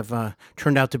may have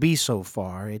turned out to be so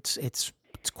far, it's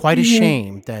quite a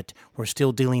shame that we're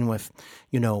still dealing with,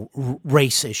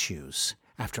 race issues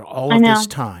after all of this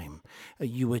time.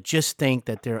 You would just think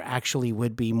that there actually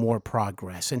would be more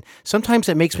progress. And sometimes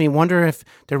it makes me wonder if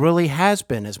there really has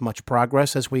been as much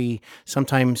progress as we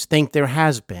sometimes think there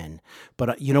has been.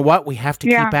 But you know what? We have to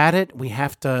keep at it. We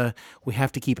have to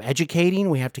keep educating.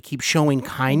 We have to keep showing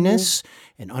kindness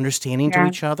and understanding to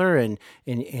each other, and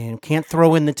can't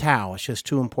throw in the towel. It's just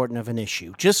too important of an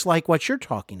issue. Just like what you're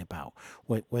talking about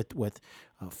with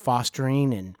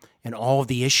fostering and all of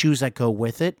the issues that go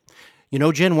with it.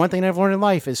 Jen, one thing I've learned in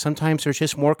life is sometimes there's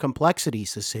just more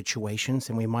complexities to situations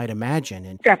than we might imagine.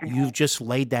 And you've just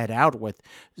laid that out with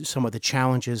some of the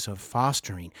challenges of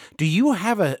fostering. Do you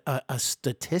have a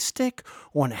statistic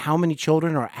on how many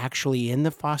children are actually in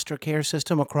the foster care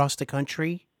system across the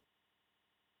country?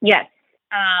 Yes.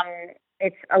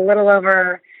 It's a little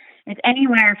over, it's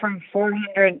anywhere from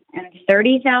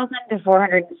 430,000 to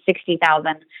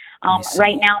 460,000.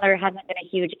 Right now, there hasn't been a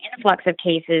huge influx of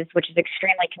cases, which is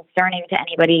extremely concerning to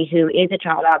anybody who is a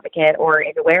child advocate or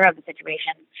is aware of the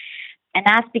situation. And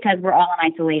that's because we're all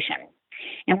in isolation.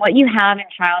 And what you have in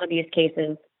child abuse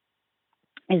cases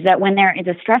is that when there is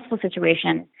a stressful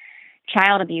situation,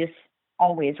 child abuse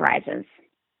always rises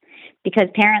because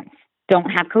parents don't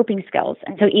have coping skills.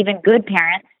 And so even good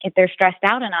parents, if they're stressed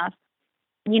out enough,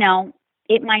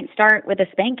 it might start with a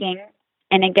spanking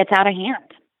and it gets out of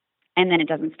hand. And then it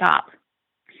doesn't stop.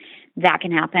 That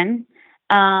can happen.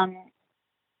 And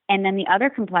then the other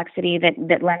complexity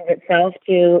that lends itself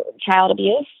to child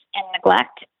abuse and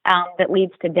neglect that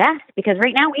leads to death. Because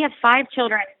right now we have 5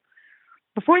 children.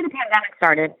 Before the pandemic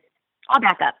started, I'll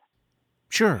back up.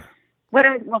 Sure.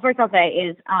 First I'll say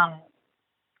is,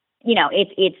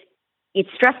 it's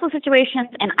stressful situations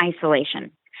and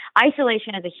isolation.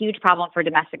 Isolation is a huge problem for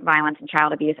domestic violence and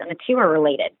child abuse, and the two are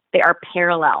related. They are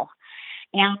parallel.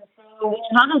 And so when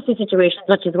you have those two situations,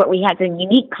 which is what we had, the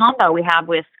unique combo we have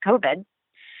with COVID,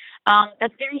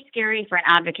 that's very scary for an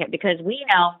advocate because we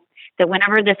know that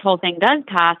whenever this whole thing does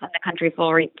pass and the country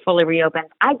fully reopens,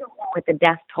 I don't know what the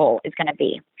death toll is going to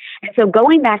be. And so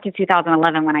going back to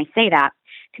 2011, when I say that,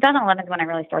 2011 is when I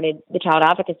really started the child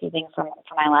advocacy thing for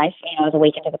my life. I was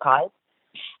awakened to the cause.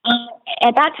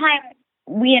 At that time,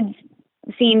 we had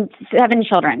seen 7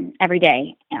 children every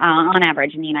day, on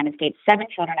average in the United States. 7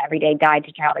 children every day died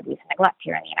to child abuse and neglect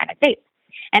here in the United States.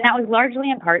 And that was largely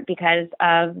in part because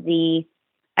of the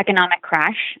economic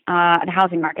crash, the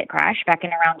housing market crash back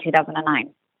in around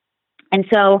 2009. And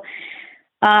so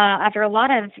after a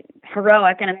lot of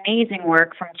heroic and amazing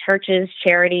work from churches,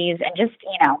 charities, and just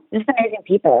amazing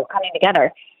people coming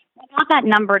together, we got that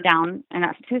number down and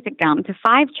that statistic down to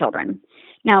 5 children.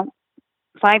 Now,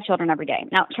 5 children every day.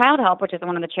 Now, Child Help, which is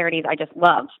one of the charities I just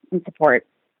love and support,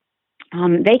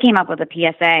 they came up with a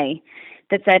PSA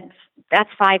that said that's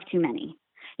 5 too many.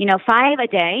 5 a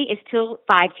day is still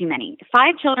 5 too many.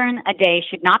 5 children a day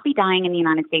should not be dying in the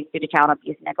United States due to child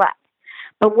abuse and neglect.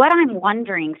 But what I'm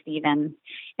wondering, Stephen,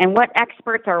 and what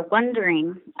experts are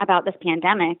wondering about this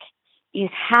pandemic is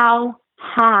how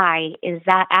high is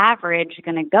that average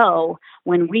going to go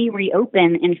when we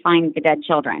reopen and find the dead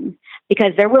children?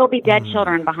 Because there will be dead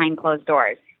children behind closed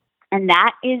doors. And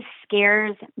that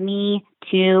scares me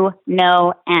to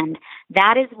no end.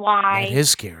 That is why that is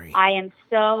scary.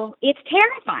 It's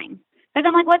terrifying. Because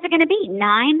I'm like, what's it going to be?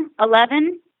 9,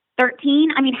 11,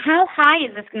 13? I mean, how high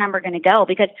is this number going to go?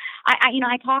 Because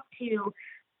I talk to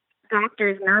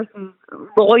doctors, nurses,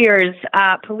 lawyers,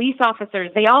 police officers.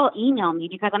 They all email me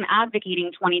because I'm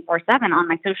advocating 24/7 on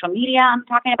my social media. I'm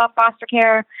talking about foster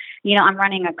care. I'm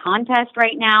running a contest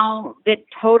right now that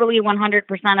totally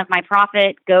 100% of my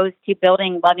profit goes to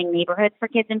building loving neighborhoods for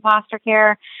kids in foster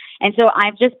care. And so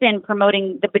I've just been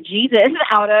promoting the bejesus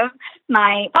out of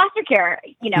my foster care,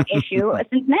 issue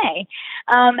since May.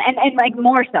 And like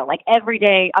more so, like every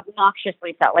day,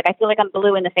 obnoxiously so. Like I feel like I'm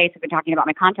blue in the face. I've been talking about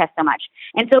my contest so much.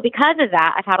 And so because of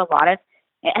that, I've had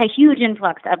a huge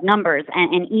influx of numbers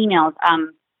and emails,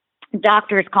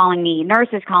 doctors calling me,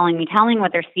 nurses calling me, telling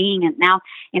what they're seeing. And now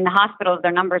in the hospitals,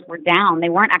 their numbers were down. They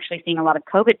weren't actually seeing a lot of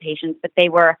COVID patients, but they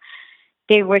were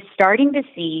starting to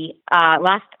see,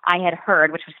 last I had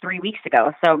heard, which was 3 weeks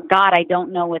ago. So God, I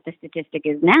don't know what the statistic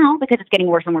is now because it's getting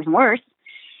worse and worse and worse.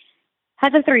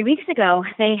 As of 3 weeks ago,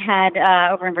 they had,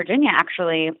 over in Virginia,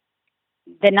 actually,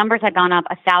 the numbers had gone up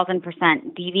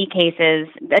 1,000%. DV cases,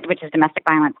 which is domestic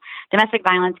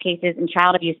violence cases and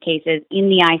child abuse cases in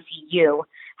the ICU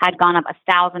had gone up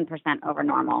 1,000% over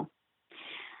normal.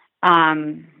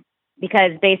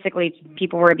 Because basically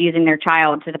people were abusing their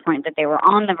child to the point that they were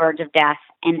on the verge of death,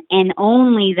 and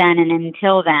only then and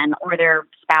until then, or their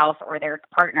spouse or their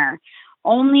partner,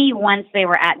 only once they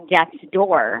were at death's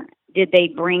door did they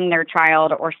bring their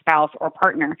child or spouse or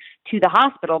partner to the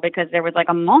hospital, because there was like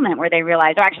a moment where they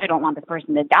realized, I actually don't want this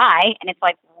person to die. And it's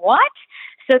like, what?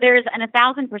 So there's an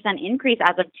 1,000% increase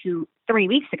as of 3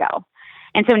 weeks ago.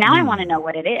 And so now I want to know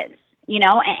what it is,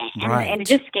 and it's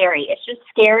just scary. It's just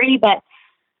scary, but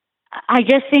I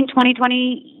just think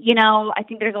 2020, I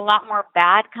think there's a lot more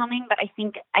bad coming, but I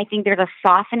think there's a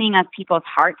softening of people's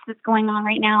hearts that's going on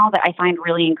right now that I find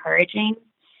really encouraging.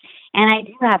 And I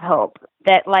do have hope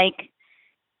that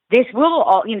this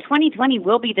will 2020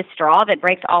 will be the straw that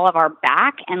breaks all of our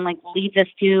back and leads us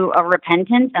to a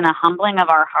repentance and a humbling of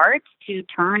our hearts to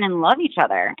turn and love each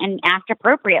other and act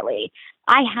appropriately.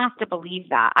 I have to believe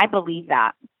that. I believe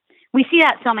that. We see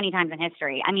that so many times in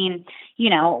history. I mean,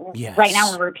 Yes. Right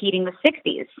now we're repeating the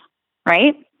 60s,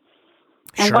 right?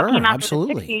 And Sure, what came after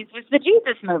absolutely. the 60s was the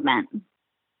Jesus movement.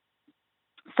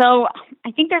 So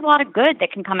I think there's a lot of good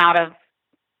that can come out of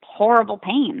horrible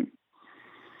pain.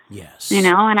 Yes.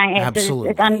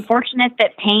 It's unfortunate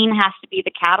that pain has to be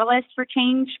the catalyst for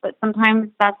change, but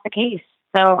sometimes that's the case.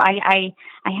 So I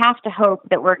have to hope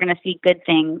that we're going to see good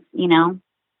things,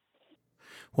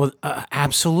 Well,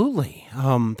 absolutely.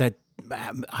 That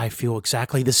I feel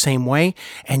exactly the same way.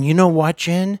 And you know what,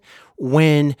 Jen?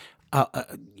 When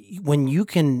you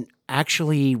can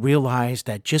actually realize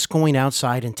that just going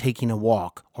outside and taking a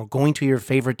walk, or going to your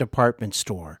favorite department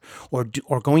store, or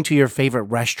going to your favorite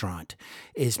restaurant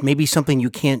is maybe something you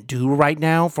can't do right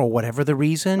now for whatever the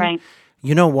reason. Right.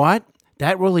 You know what?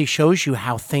 That really shows you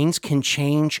how things can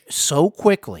change so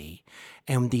quickly,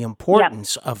 and the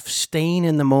importance of staying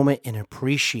in the moment and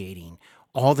appreciating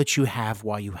all that you have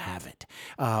while you have it.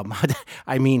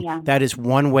 That is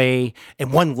one way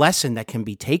and one lesson that can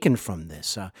be taken from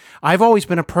this. I've always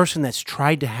been a person that's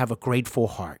tried to have a grateful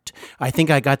heart. I think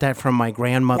I got that from my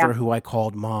grandmother, who I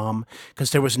called Mom,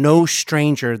 because there was no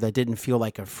stranger that didn't feel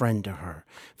like a friend to her.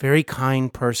 Very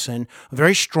kind person, a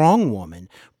very strong woman,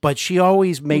 but she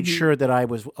always made sure that I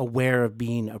was aware of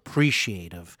being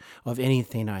appreciative of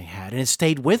anything I had. And it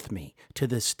stayed with me to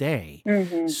this day.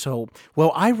 So,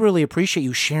 well, I really appreciate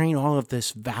you sharing all of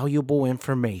this valuable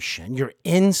information, your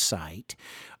insight.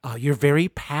 You're very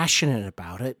passionate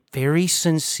about it, very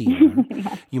sincere.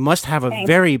 You must have a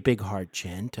very big heart,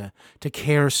 Jen, to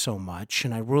care so much,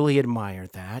 and I really admire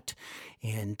that.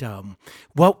 And,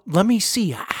 well, let me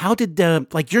see. How did,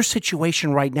 like your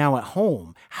situation right now at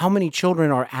home, how many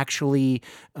children are actually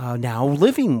now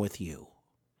living with you?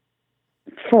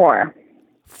 4.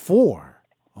 4.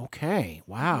 Okay.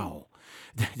 Wow.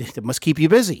 That must keep you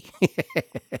busy.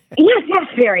 Yes,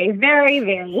 very, very,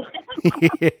 very.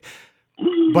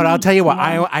 But I'll tell you what,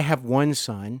 I have one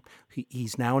son.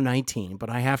 He's now 19, but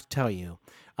I have to tell you,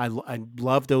 I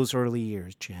love those early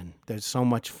years, Jen. They're so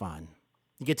much fun.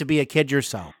 You get to be a kid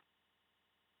yourself.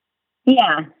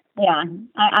 Yeah.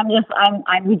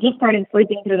 We just started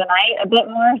sleeping through the night a bit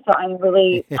more, so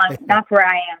that's where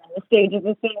I am in the stages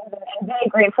of things, and I'm very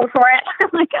grateful for it. I'm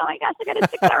like, oh my gosh, I got a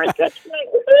 6 hour stretch tonight.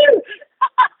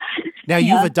 Now,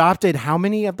 you've adopted how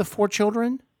many of the 4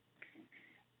 children?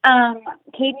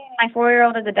 Caden, my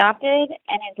 4-year-old, is adopted,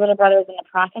 and his little brother is in the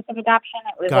process of adoption.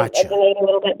 It was delayed a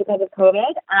little bit because of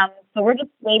COVID. So we're just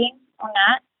waiting on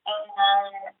that.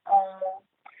 And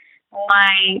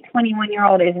my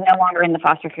 21-year-old is no longer in the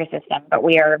foster care system, but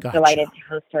we are delighted to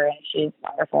host her, and she's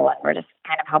wonderful, and we're just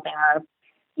kind of helping her,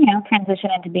 transition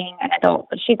into being an adult.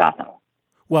 But she's awesome.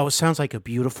 Well, it sounds like a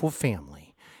beautiful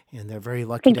family, and they're very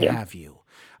lucky to have you.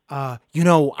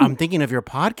 I'm thinking of your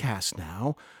podcast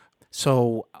now.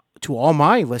 So to all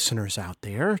my listeners out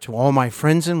there, to all my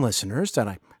friends and listeners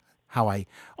how I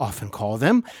often call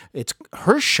them, it's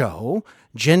her show.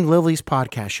 Jen Lilley's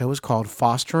podcast show is called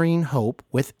Fostering Hope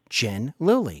with Jen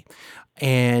Lilley.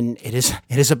 And it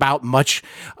is about much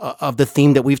of the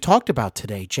theme that we've talked about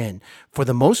today, Jen, for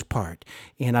the most part.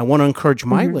 And I want to encourage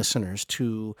my listeners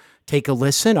to take a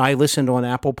listen. I listened on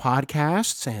Apple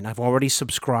Podcasts, and I've already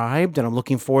subscribed, and I'm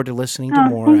looking forward to listening to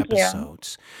more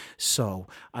episodes. So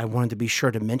I wanted to be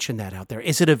sure to mention that out there.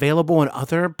 Is it available on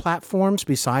other platforms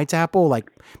besides Apple,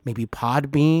 like maybe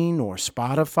Podbean or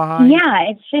Spotify? Yeah,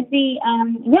 it should be.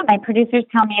 My producers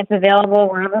tell me it's available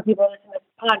wherever people listen to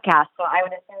podcasts, so I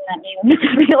would assume that means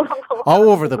it's available all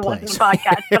over the place.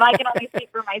 Podcast, but I can only speak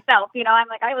for myself. I'm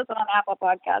like, I listen on Apple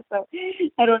Podcasts, so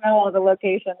I don't know all the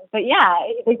locations. But yeah,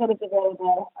 they said it's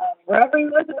available wherever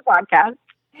you listen to podcasts.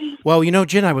 Well,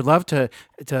 Jen, I would love to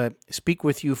speak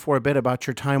with you for a bit about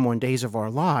your time on Days of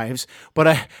Our Lives,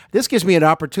 but this gives me an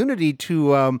opportunity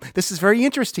to, this is very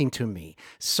interesting to me.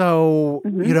 So,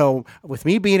 with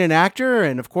me being an actor,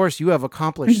 and of course you have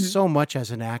accomplished so much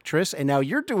as an actress, and now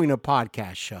you're doing a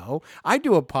podcast show. I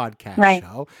do a podcast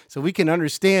show, so we can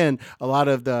understand a lot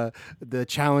of the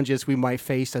challenges we might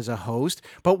face as a host.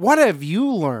 But what have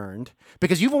you learned?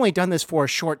 Because you've only done this for a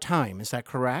short time, is that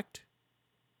correct?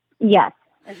 Yes.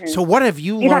 So what have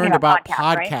you learned about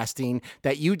podcasting right?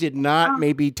 that you did not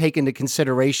maybe take into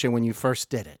consideration when you first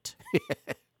did it?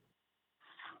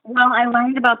 Well, I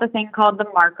learned about the thing called the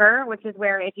marker, which is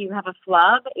where if you have a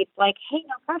flub, it's like, hey,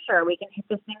 no pressure. We can hit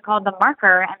this thing called the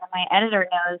marker, and then my editor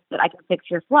knows that I can fix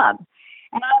your flub.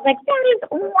 And I was like, that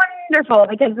is wonderful,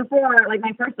 because before, like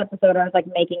my first episode, I was like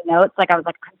making notes. Like I was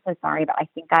like, I'm so sorry, but I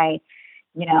think I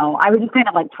would just kind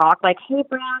of like talk like, hey,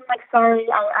 Brown, like, sorry,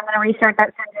 I'm going to restart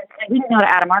that sentence. I didn't know to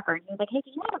add a marker. And he was like, hey,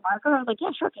 can you add a marker? I was like,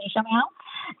 yeah, sure. Can you show me how?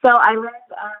 So I learned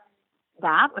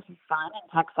that, which is fun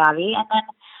and tech savvy. And then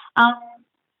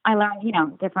I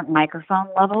learned, different microphone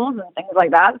levels and things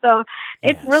like that. So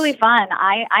it's really fun.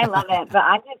 I love it. But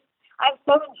I've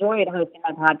so enjoyed hosting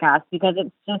my podcast because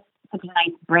it's just such a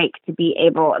nice break to be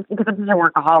able, because I'm such a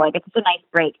workaholic, it's such a nice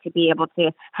break to be able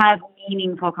to have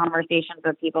meaningful conversations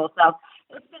with people. So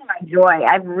it's been my joy.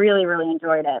 I've really, really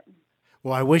enjoyed it.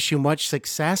 Well, I wish you much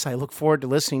success. I look forward to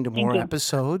listening to more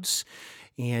episodes.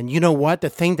 And you know what?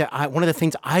 One of the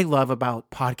things I love about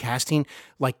podcasting,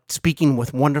 like speaking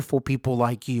with wonderful people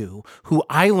like you, who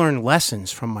I learn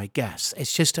lessons from my guests.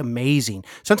 It's just amazing.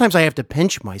 Sometimes I have to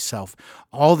pinch myself,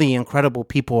 all the incredible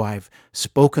people I've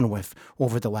spoken with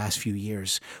over the last few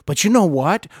years. But you know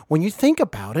what? When you think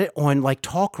about it, on like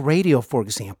talk radio, for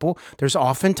example, there's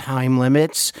often time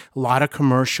limits, a lot of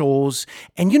commercials.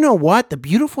 And you know what? The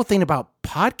beautiful thing about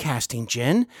podcasting,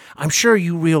 Jen, I'm sure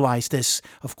you realize this,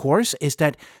 of course, is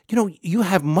that, you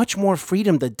have much more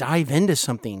freedom to dive into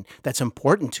something that's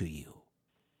important to you.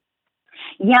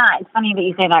 Yeah, it's funny that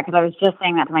you say that because I was just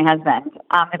saying that to my husband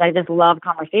because I just love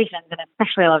conversations and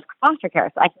especially I love foster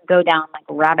care. So I can go down like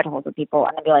rabbit holes with people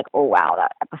and then be like, oh, wow,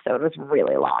 that episode was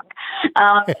really long.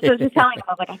 So just telling him,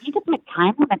 I was like, I need to put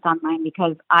time limits on mine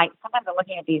because sometimes I'm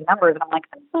looking at these numbers and I'm like,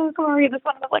 I'm so sorry. This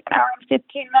one was like an hour and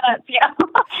 15 minutes, you know.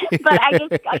 But I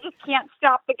just can't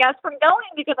stop the guests from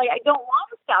going because I don't want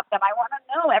to stop them. I want to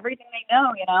know everything they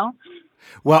know, you know.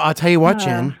 Well, I'll tell you what,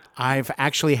 Jen, I've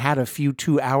actually had a few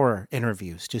 2-hour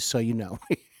interviews, just so you know.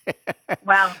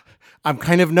 Wow. I'm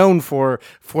kind of known for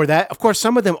that. Of course,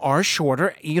 some of them are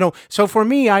shorter, you know. So for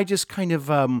me, I just kind of,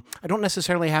 I don't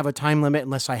necessarily have a time limit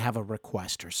unless I have a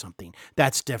request or something.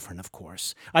 That's different, of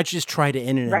course. I just try to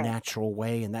end it in a natural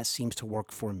way, and that seems to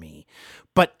work for me.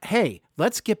 But hey,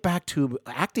 let's get back to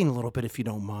acting a little bit, if you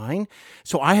don't mind.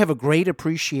 So I have a great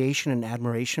appreciation and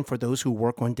admiration for those who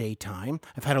work on daytime.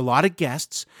 I've had a lot of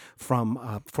guests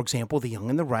from, for example, The Young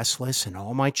and the Restless and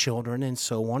All My Children and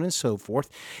so on and so forth.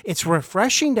 It's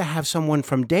refreshing to have someone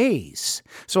from days.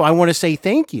 So I want to say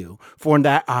thank you for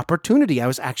that opportunity. I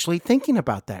was actually thinking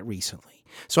about that recently.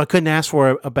 So I couldn't ask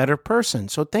for a better person.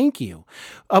 So thank you.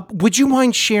 Would you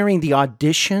mind sharing the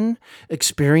audition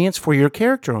experience for your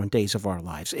character on Days of Our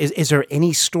Lives? Is there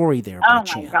any story there by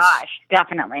chance? Oh, my gosh.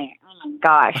 Definitely. Oh, my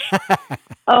gosh.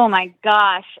 Oh, my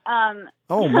gosh.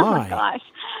 Oh, my gosh.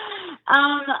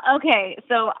 Okay.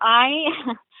 So I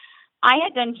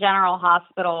had done General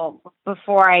Hospital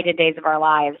before I did Days of Our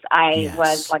Lives. I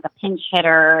was like a pinch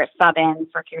hitter sub-in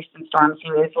for Kirsten Storms,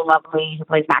 who is lovely, who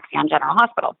plays Maxie on General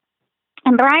Hospital.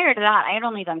 And prior to that, I had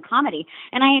only done comedy.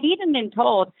 And I had even been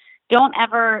told, don't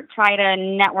ever try to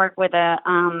network with a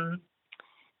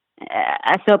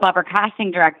soap opera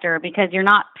casting director because you're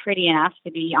not pretty enough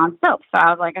to be on soap. So I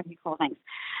was like, okay, cool, thanks.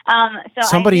 So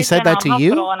somebody said that to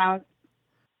you? And I was,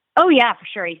 oh, yeah, for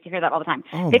sure. I used to hear that all the time.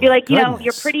 Oh, they'd be like, goodness. you know,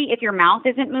 you're pretty if your mouth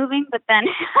isn't moving, but then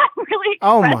really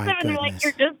oh expressive. My and they're like,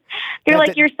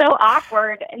 goodness. you're so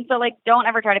awkward. And so, like, don't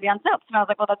ever try to be on soaps. And I was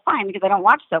like, well, that's fine because I don't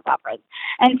watch soap operas.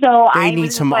 And so they I need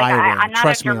was some like, eyewear.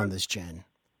 Trust me on this, Jen.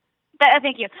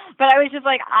 Thank you. But I was just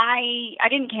like, I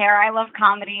didn't care. I love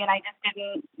comedy, and I just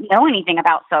didn't know anything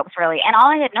about soaps, really. And all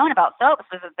I had known about soaps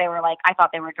was that they were like, I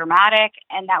thought they were dramatic,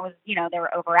 and that was, you know, they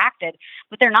were overacted.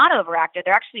 But they're not overacted.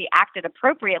 They're actually acted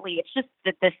appropriately. It's just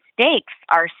that the stakes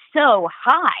are so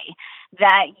high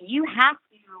that you have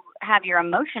to have your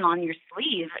emotion on your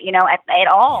sleeve, you know, at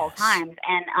all times.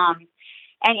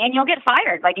 And you'll get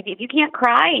fired. Like, if you can't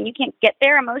cry and you can't get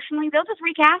there emotionally, they'll just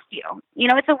recast you. You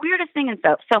know, it's the weirdest thing in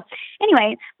soap. So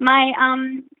anyway,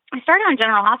 I started on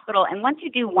General Hospital, and once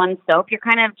you do one soap, you're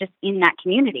kind of just in that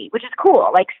community, which is cool.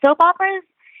 Like, soap operas,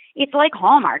 it's like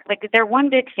Hallmark. Like, they're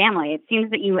one big family. It seems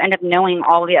that you end up knowing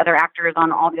all the other actors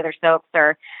on all the other soaps,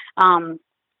 or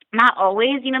not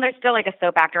always, you know, there's still like a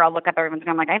soap actor. I'll look up everyone's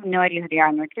name. I'm like, I have no idea who they are.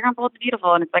 I'm like, you're both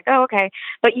beautiful. And it's like, oh, okay.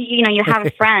 But you know, you have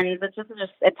friends. It's just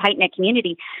a tight knit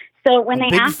community. So when they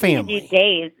asked me to do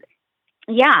Days,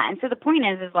 and so the point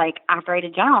is like after I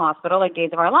did General Hospital, like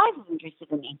Days of Our Lives was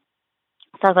interested in me.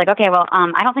 So I was like, okay, well,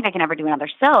 I don't think I can ever do another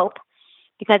soap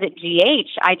because at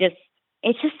GH,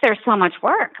 it's just, there's so much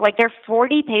work. Like, they're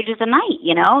 40 pages a night,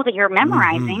 you know, that you're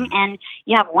memorizing, and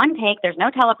you have one take, there's no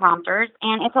teleprompters,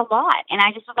 and it's a lot. And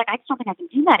I just was like, I just don't think I can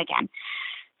do that again.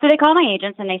 So they called my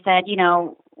agents, and they said, you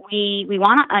know, we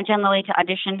want Jen Lilley to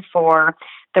audition for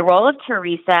the role of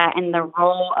Teresa and the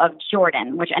role of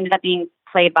Jordan, which ended up being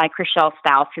played by Chriselle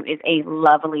Spouse, who is a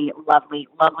lovely, lovely,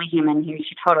 lovely human who you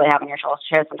should totally have in your show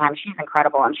sometime. She's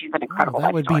incredible, and she's an incredible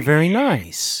that would be very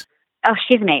nice. Oh,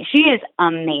 she's amazing. She is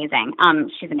amazing.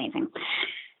 She's amazing.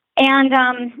 And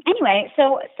anyway,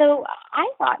 so I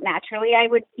thought naturally I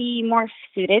would be more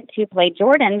suited to play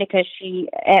Jordan because she,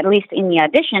 at least in the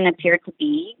audition, appeared to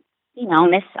be, you know,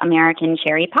 Miss American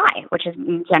Cherry Pie, which is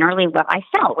generally what I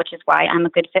sell, which is why I'm a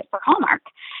good fit for Hallmark.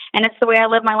 And it's the way I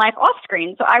live my life off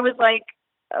screen. So I was like,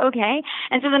 okay.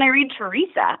 And so then I read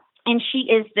Teresa, and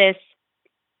she is this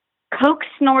coke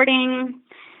snorting,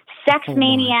 sex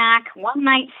maniac, one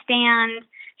night stand.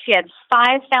 She had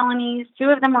 5 felonies. 2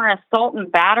 of them were assault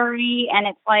and battery. And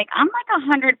it's like, I'm like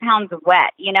 100 pounds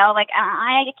wet, you know, like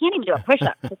I can't even do a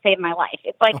push-up to save my life.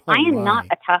 It's like, I am not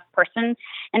a tough person.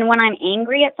 And when I'm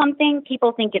angry at something,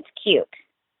 people think it's cute.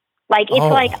 Like, it's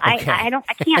I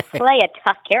can't play a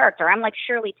tough character. I'm like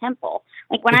Shirley Temple.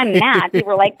 Like, when I'm mad,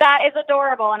 people are like, that is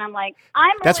adorable. And I'm like,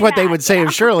 That's really what they would say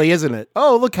of Shirley, isn't it?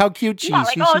 Oh, look how cute she is.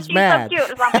 Like, she's mad. So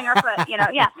cute, rubbing her foot, you know,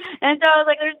 yeah. And so I was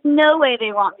like, there's no way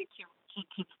they want me to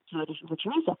audition for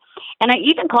Teresa. And I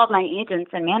even called my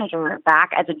agents and manager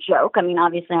back as a joke. I mean,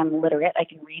 obviously I'm literate. I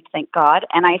can read, thank God.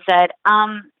 And I said,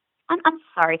 I'm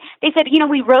sorry. They said, you know,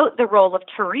 we wrote the role of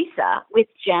Teresa with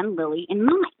Jen Lilley in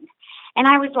mind. And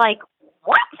I was like,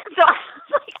 what? So I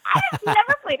was like, I have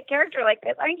never played a character like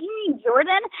this. I mean, you mean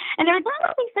Jordan? And they were like,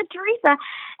 no, they said Teresa.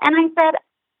 And I said,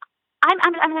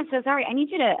 I'm so sorry. I need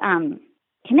you to,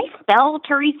 can they spell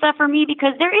Teresa for me?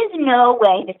 Because there is no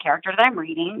way this character that I'm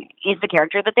reading is the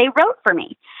character that they wrote for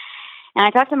me. And I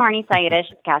talked to Marnie Saida,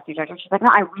 she's a casting director. She's like, no,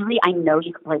 I know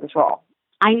you can play this role.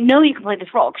 I know you can play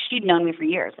this role, because she'd known me for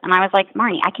years. And I was like,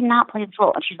 Marnie, I cannot play this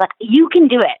role. And she's like, you can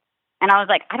do it. And I was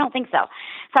like, I don't think so.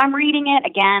 So I'm reading it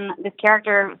again. This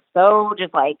character, so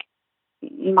just like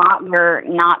not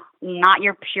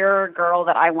your pure girl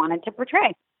that I wanted to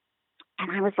portray.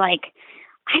 And I was like,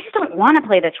 I just don't want to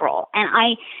play this role. And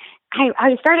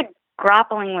I started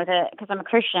grappling with it because I'm a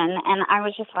Christian, and I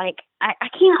was just like, I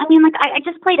can't. I mean, like, I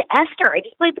just played Esther. I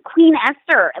just played the Queen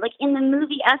Esther, like in the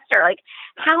movie Esther. Like,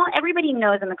 how everybody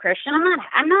knows I'm a Christian.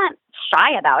 I'm not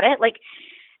shy about it. Like,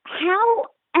 how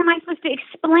am I supposed to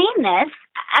explain this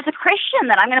as a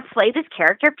Christian that I'm going to play this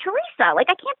character of Teresa? Like,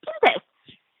 I can't do this.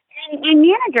 And my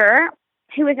manager,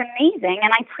 who is amazing,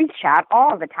 and I pre-chat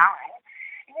all the time,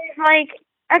 he's like,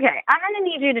 okay, I'm going to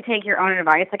need you to take your own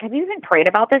advice. Like, have you even prayed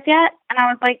about this yet? And I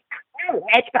was like, no,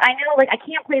 Mitch, but I know, like, I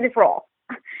can't play this role.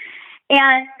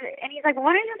 And he's like, well,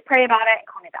 why don't you just pray about it and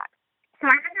call me back?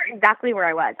 So I remember exactly where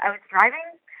I was. I was driving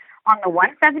on the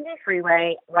 170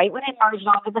 freeway right when I merged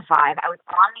onto the 5. I was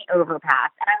on the overpass,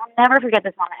 and I will never forget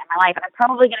this moment in my life. And I'm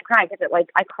probably going to cry because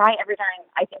I cry every time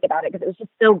I think about it because it was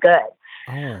just so good.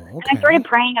 Oh, okay. And I started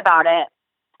praying about it.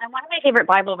 And one of my favorite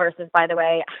Bible verses, by the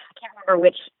way, I can't remember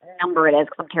which number it is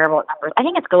because I'm terrible at numbers. I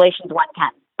think it's Galatians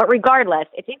 1:10. But regardless,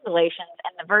 it's in Galatians,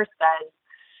 and the verse says,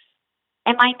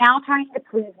 am I now trying to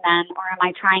please men, or am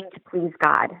I trying to please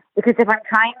God? Because if I'm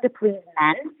trying to please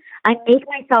men, I make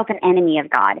myself an enemy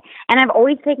of God. And I've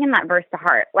always taken that verse to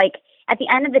heart. Like, at the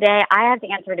end of the day, I have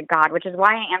to answer to God, which is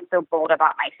why I am so bold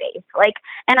about my faith. Like,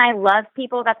 and I love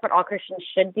people. That's what all Christians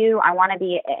should do. I want to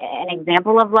be an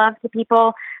example of love to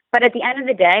people. But at the end of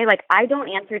the day, like, I don't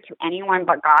answer to anyone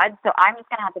but God, so I'm just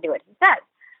going to have to do what he says.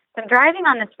 So I'm driving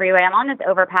on this freeway, I'm on this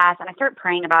overpass, and I start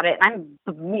praying about it, and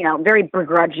I'm, very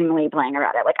begrudgingly playing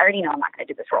about it. Like, I already know I'm not going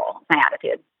to do this role. It's my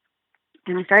attitude.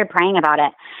 And I started praying about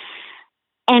it.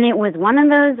 And it was one of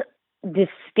those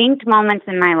distinct moments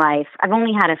in my life. I've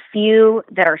only had a few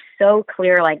that are so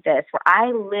clear like this, where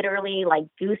I literally, like,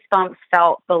 goosebumps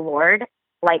felt the Lord,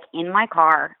 like, in my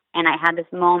car. And I had this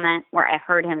moment where I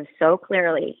heard him so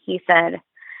clearly. He said,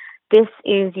 this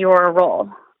is your role.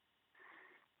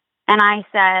 And I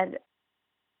said,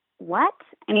 what?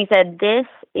 And he said, this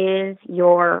is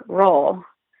your role.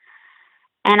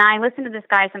 And I listen to this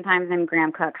guy sometimes named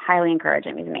Graham Cook. Highly encourage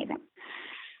him. He's amazing.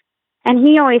 And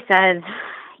he always says,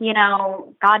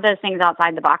 God does things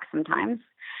outside the box sometimes,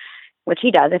 which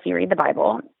he does if you read the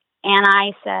Bible.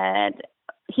 And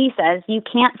he says, you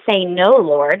can't say no,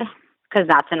 Lord, because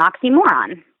that's an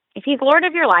oxymoron. If he's Lord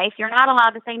of your life, you're not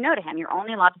allowed to say no to him. You're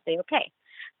only allowed to say okay.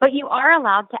 But you are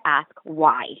allowed to ask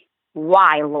why.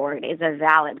 Why, Lord, is a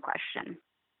valid question.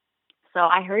 So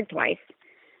I heard twice,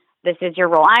 this is your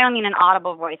role. I don't mean an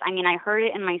audible voice. I mean, I heard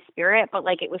it in my spirit, but,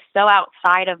 like, it was so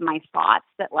outside of my thoughts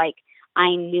that, like,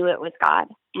 I knew it was God.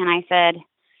 And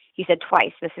he said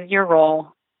twice, this is your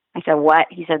role. I said, what?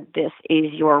 He said, this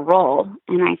is your role.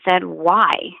 And I said,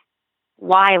 why?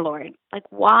 Why, Lord? Like,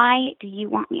 why do you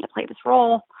want me to play this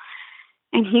role?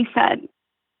 And he said,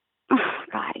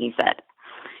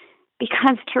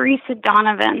 because Teresa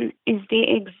Donovan is the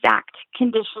exact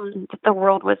condition that the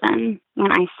world was in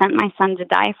when I sent my son to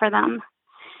die for them.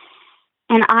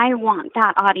 And I want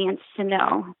that audience to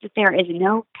know that there is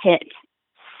no pit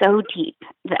so deep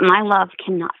that my love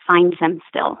cannot find them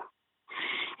still.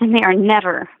 And they are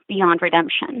never beyond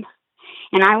redemption.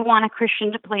 And I want a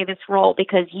Christian to play this role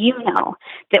because you know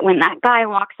that when that guy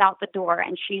walks out the door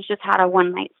and she's just had a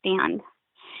one-night stand,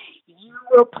 you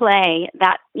will play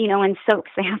that, in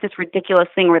soaps, they have this ridiculous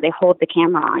thing where they hold the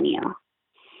camera on you.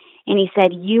 And he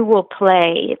said, you will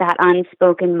play that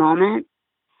unspoken moment,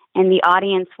 and the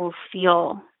audience will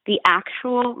feel the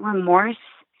actual remorse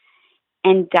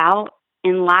and doubt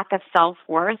and lack of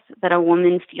self-worth that a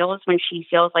woman feels when she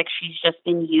feels like she's just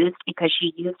been used because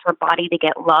she used her body to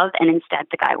get love, and instead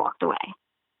the guy walked away.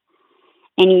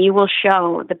 And you will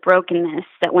show the brokenness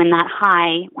that when that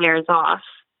high wears off,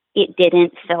 it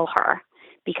didn't fill her,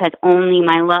 because only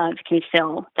my love can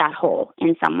fill that hole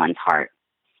in someone's heart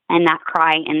and that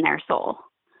cry in their soul.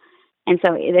 And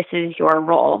so this is your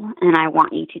role, and I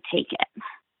want you to take it.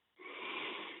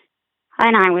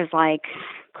 And I was like,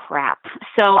 crap.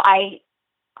 So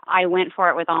I went for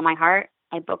it with all my heart.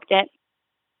 I booked it.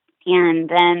 And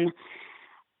then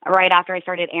right after I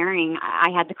started airing, I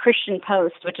had the Christian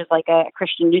Post, which is like a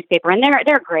Christian newspaper, and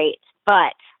they're great,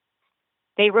 but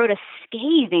they wrote a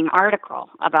scathing article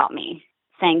about me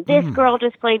saying, this girl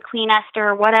just played Queen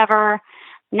Esther, whatever.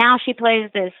 Now she plays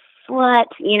this slut,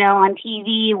 on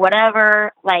TV,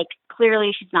 whatever. Like,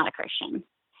 clearly she's not a Christian.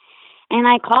 And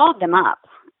I called them up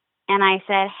and I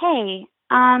said, hey,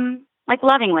 like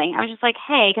lovingly, I was just like,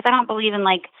 hey, because I don't believe in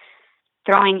like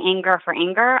throwing anger for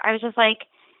anger. I was just like,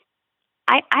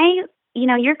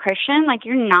 you're Christian. Like,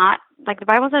 you're not, like the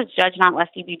Bible says, judge not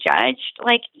lest you be judged.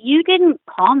 Like, you didn't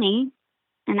call me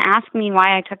and ask me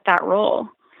why I took that role.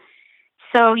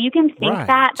 So you can think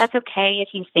that. That's okay if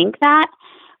you think that.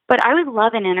 But I would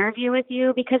love an interview with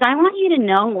you because I want you to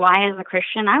know why, as a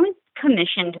Christian, I was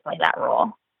commissioned to play that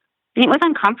role. And it was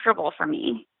uncomfortable for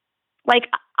me. Like,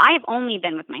 I've only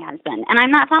been with my husband. And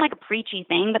it's not like a preachy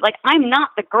thing, but like, I'm not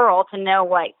the girl to know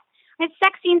what. I had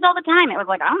sex scenes all the time. It was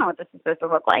like, I don't know what this is supposed to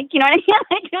look like. You know what I mean?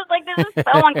 Like, it was like, this is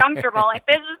so uncomfortable. Like,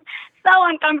 this is so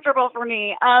uncomfortable for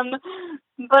me.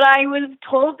 But I was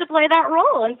told to play that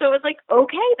role. And so it was like,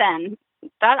 okay, then.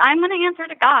 That I'm going to answer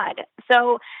to God.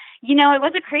 So, it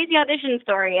was a crazy audition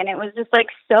story, and it was just like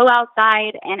so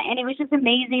outside, and it was just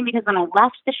amazing because when I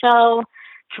left the show,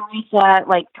 Teresa,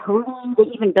 like, totally, they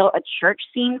even built a church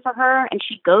scene for her, and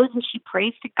she goes and she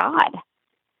prays to God.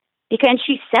 Because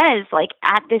she says, like,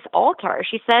 at this altar,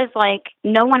 she says, like,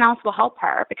 no one else will help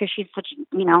her because she's such,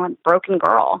 a broken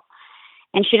girl.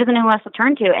 And she doesn't know who else to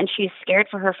turn to, and she's scared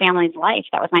for her family's life.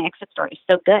 That was my exit story.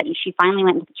 So good. And she finally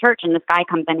went into the church, and this guy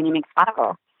comes in, and he makes fun of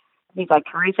her. He's like,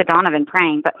 Teresa Donovan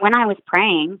praying. But when I was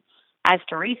praying as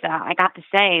Teresa, I got to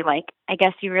say, like, I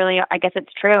guess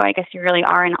it's true. I guess you really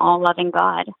are an all-loving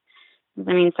God.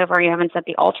 I mean, so far you haven't set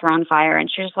the altar on fire. And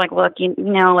she's just like, look,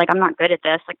 like, I'm not good at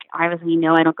this. Like, obviously,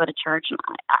 I don't go to church. And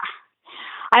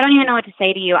I don't even know what to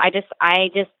say to you.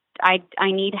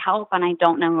 I need help, and I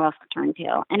don't know who else to turn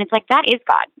to. And it's like, that is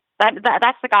God.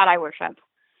 That's the God I worship.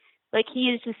 Like, he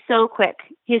is just so quick.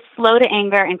 He's slow to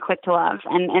anger and quick to love.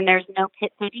 And there's no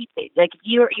pit so deep. Like, if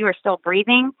you are still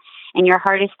breathing and your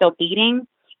heart is still beating,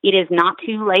 it is not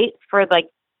too late for, like,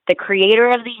 the creator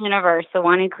of the universe, the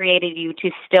one who created you,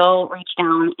 to still reach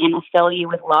down and fill you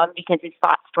with love, because his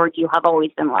thoughts toward you have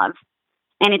always been love.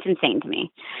 And it's insane to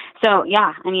me. So,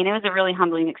 yeah, I mean, it was a really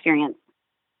humbling experience.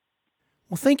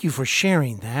 Well, thank you for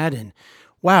sharing that. And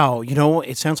wow,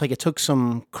 it sounds like it took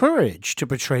some courage to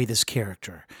portray this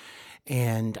character.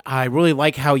 And I really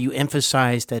like how you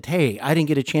emphasized that, hey, I didn't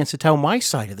get a chance to tell my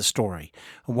side of the story,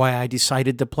 why I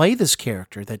decided to play this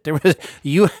character, that there was,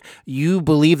 you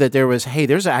believe that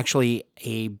there's actually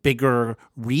a bigger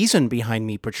reason behind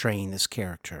me portraying this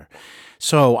character.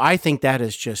 So I think that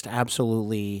is just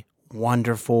absolutely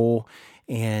wonderful.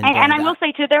 And I will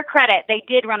say, to their credit, they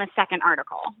did run a second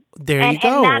article. There you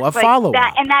go, a follow-up.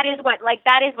 And that is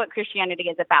what Christianity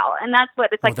is about. And that's what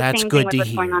it's like. The same thing with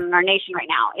what's going on in our nation right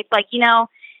now. It's like,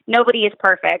 nobody is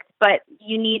perfect, but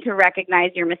you need to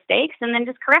recognize your mistakes and then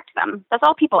just correct them. That's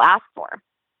all people ask for.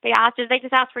 They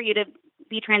just ask for you to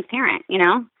be transparent.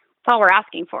 That's all we're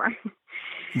asking for.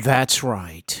 That's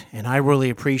right, and I really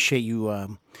appreciate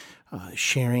you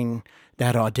sharing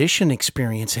that audition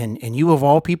experience, and you of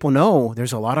all people know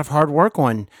there's a lot of hard work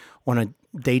on a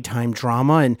daytime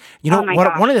drama. And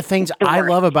one of the things I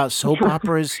love about soap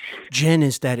operas, Jen,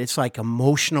 is that it's like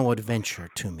emotional adventure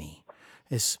to me.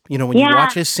 It's when you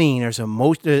watch a scene,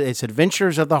 it's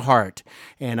adventures of the heart,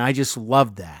 and I just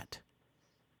love that.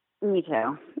 Me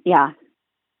too. Yeah.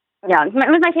 It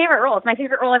was my favorite role. It's my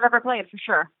favorite role I've ever played, for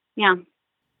sure. Yeah.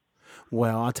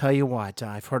 Well, I'll tell you what,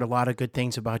 I've heard a lot of good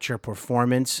things about your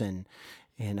performance, and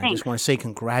I just want to say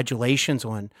congratulations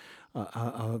on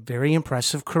a very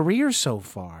impressive career so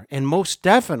far. And most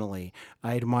definitely,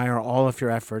 I admire all of your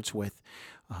efforts with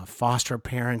foster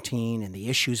parenting and the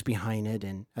issues behind it,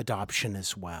 and adoption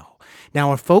as well.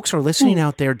 Now, if folks are listening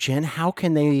out there, Jen, how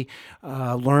can they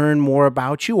learn more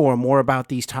about you or more about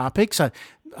these topics,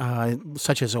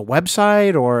 such as a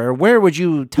website, or where would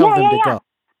you tell them to go?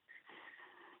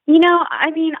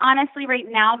 Honestly, right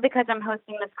now, because I'm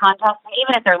hosting this contest, and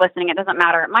even if they're listening, it doesn't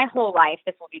matter. My whole life,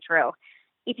 this will be true.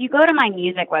 If you go to my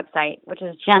music website, which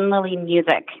is Jen Lilley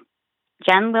Music,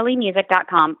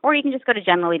 JenLilleyMusic.com, or you can just go to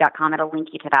JenLilley.com. It'll link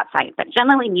you to that site. But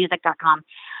JenLilleyMusic.com,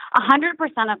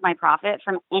 100% of my profit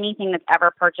from anything that's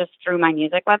ever purchased through my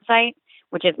music website,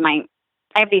 which is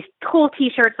I have these cool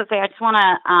T-shirts that say, I just want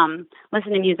to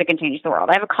listen to music and change the world.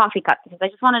 I have a coffee cup that says, I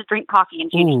just want to drink coffee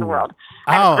and change the world.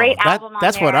 I have a great album on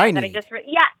that's there what I that need.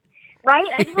 Right?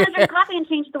 I just want to drink coffee and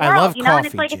change the world. I love coffee, and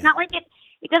it's like, it's not like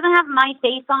it doesn't have my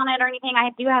face on it or anything.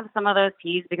 I do have some of those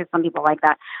teas because some people like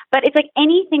that. But it's like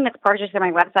anything that's purchased on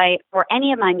my website or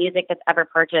any of my music that's ever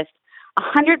purchased,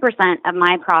 100% of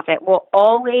my profit will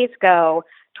always go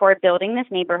toward building this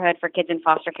neighborhood for kids in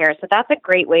foster care. So that's a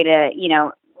great way to,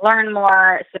 learn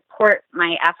more, support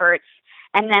my efforts.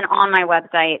 And then on my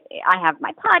website, I have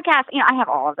my podcast. I have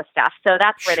all of the stuff. So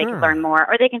that's where they can learn more.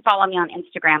 Or they can follow me on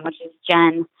Instagram, which is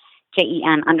Jen,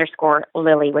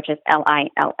 Jen_Lilley, which is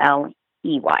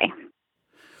Lilley.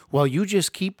 Well, you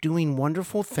just keep doing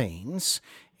wonderful things.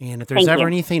 And if there's ever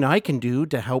anything I can do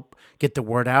to help get the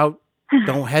word out,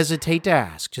 don't hesitate to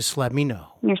ask. Just let me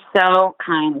know. You're so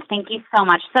kind. Thank you so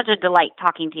much. Such a delight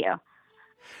talking to you.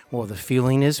 Well, the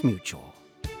feeling is mutual.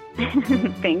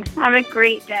 Thanks. Have a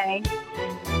great day.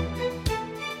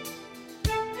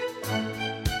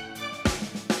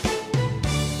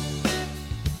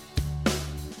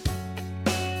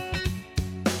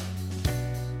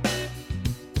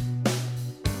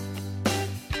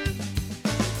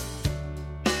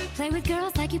 Play with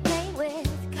girls like you play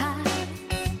with cars.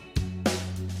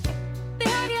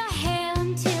 Build your hair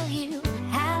until you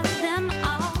have them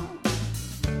all.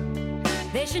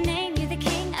 They should name you the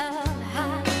king of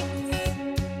hearts.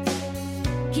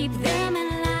 Keep them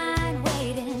in line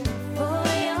waiting for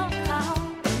your call.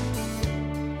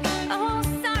 Oh,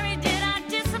 sorry, did I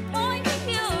disappoint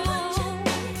you?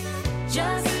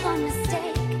 Just one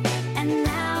mistake and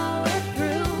now we're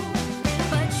through.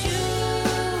 But you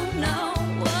know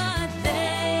what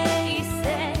they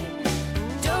say.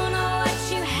 Don't know what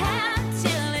you have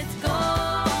till it's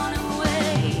gone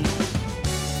away.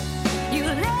 You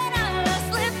let our love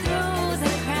slip through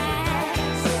the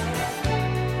cracks,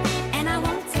 and I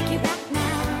won't take you back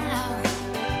now.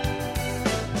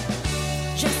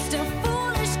 Just a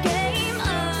foolish game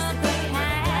of the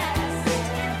past,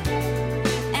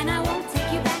 and I won't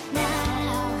take you back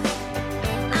now.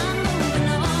 I'm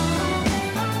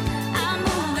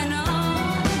moving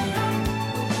on,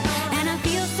 and I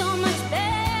feel so much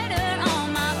better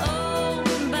on my own,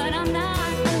 but I'm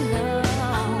not alone.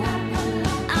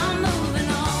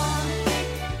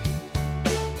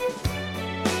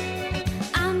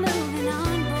 I'm moving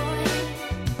on, boy,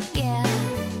 yeah.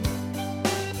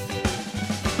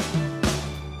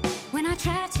 When I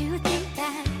try to think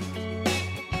back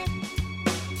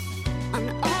on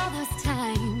all those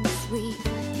times we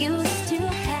used to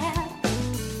have,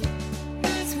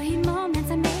 sweet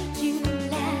moments I made you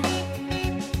laugh,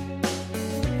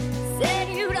 said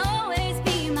you'd always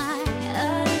be my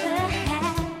other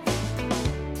half.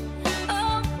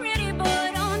 Oh, pretty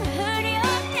boy, don't hurt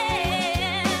your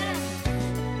head,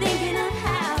 thinking of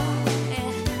how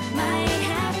it might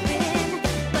have been.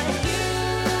 But you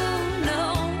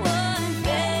know what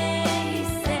they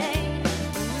say.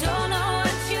 Don't know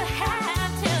what you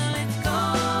have till it's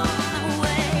gone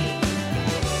away.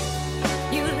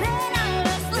 You let our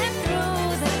love slip through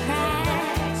the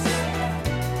cracks,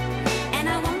 and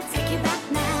I won't take you back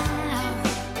now.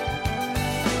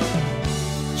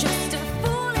 Just a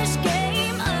foolish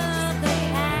game of the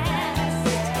past,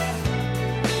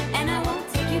 and I won't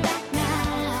take you back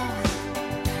now.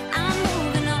 I'm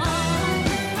moving on,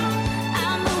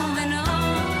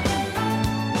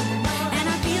 and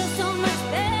I feel so much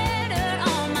better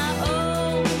on my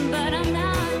own, but I'm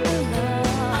not alone.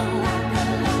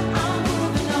 I'm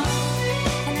moving on,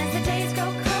 and as the days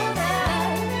grow colder,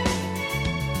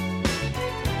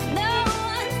 no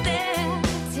one's there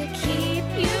to keep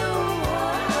you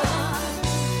warm.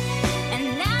 And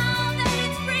now that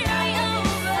it's really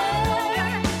over,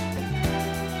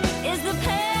 is the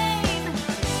pain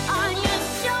on your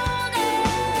shoulder?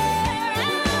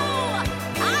 Oh,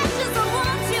 I just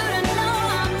want you to know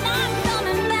I'm not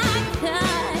coming back,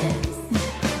 'cause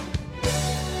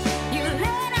you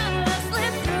let our love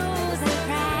slip through the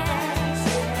cracks,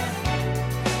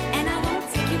 and I won't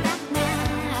take you back now.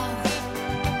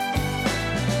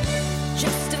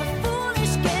 Just a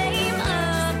foolish game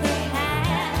of the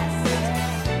past,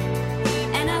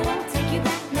 and I won't take you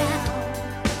back now.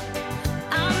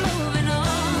 I'm moving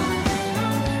on,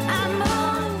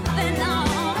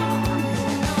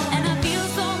 and I feel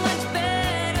so much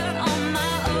better on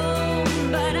my own,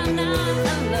 but I'm not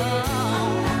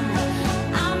alone.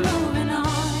 I'm moving on.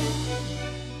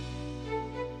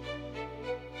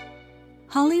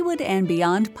 Hollywood and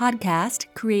Beyond podcast,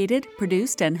 created,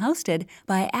 produced, and hosted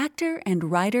by actor and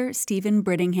writer Steven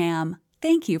Brittingham.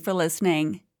 Thank you for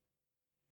listening.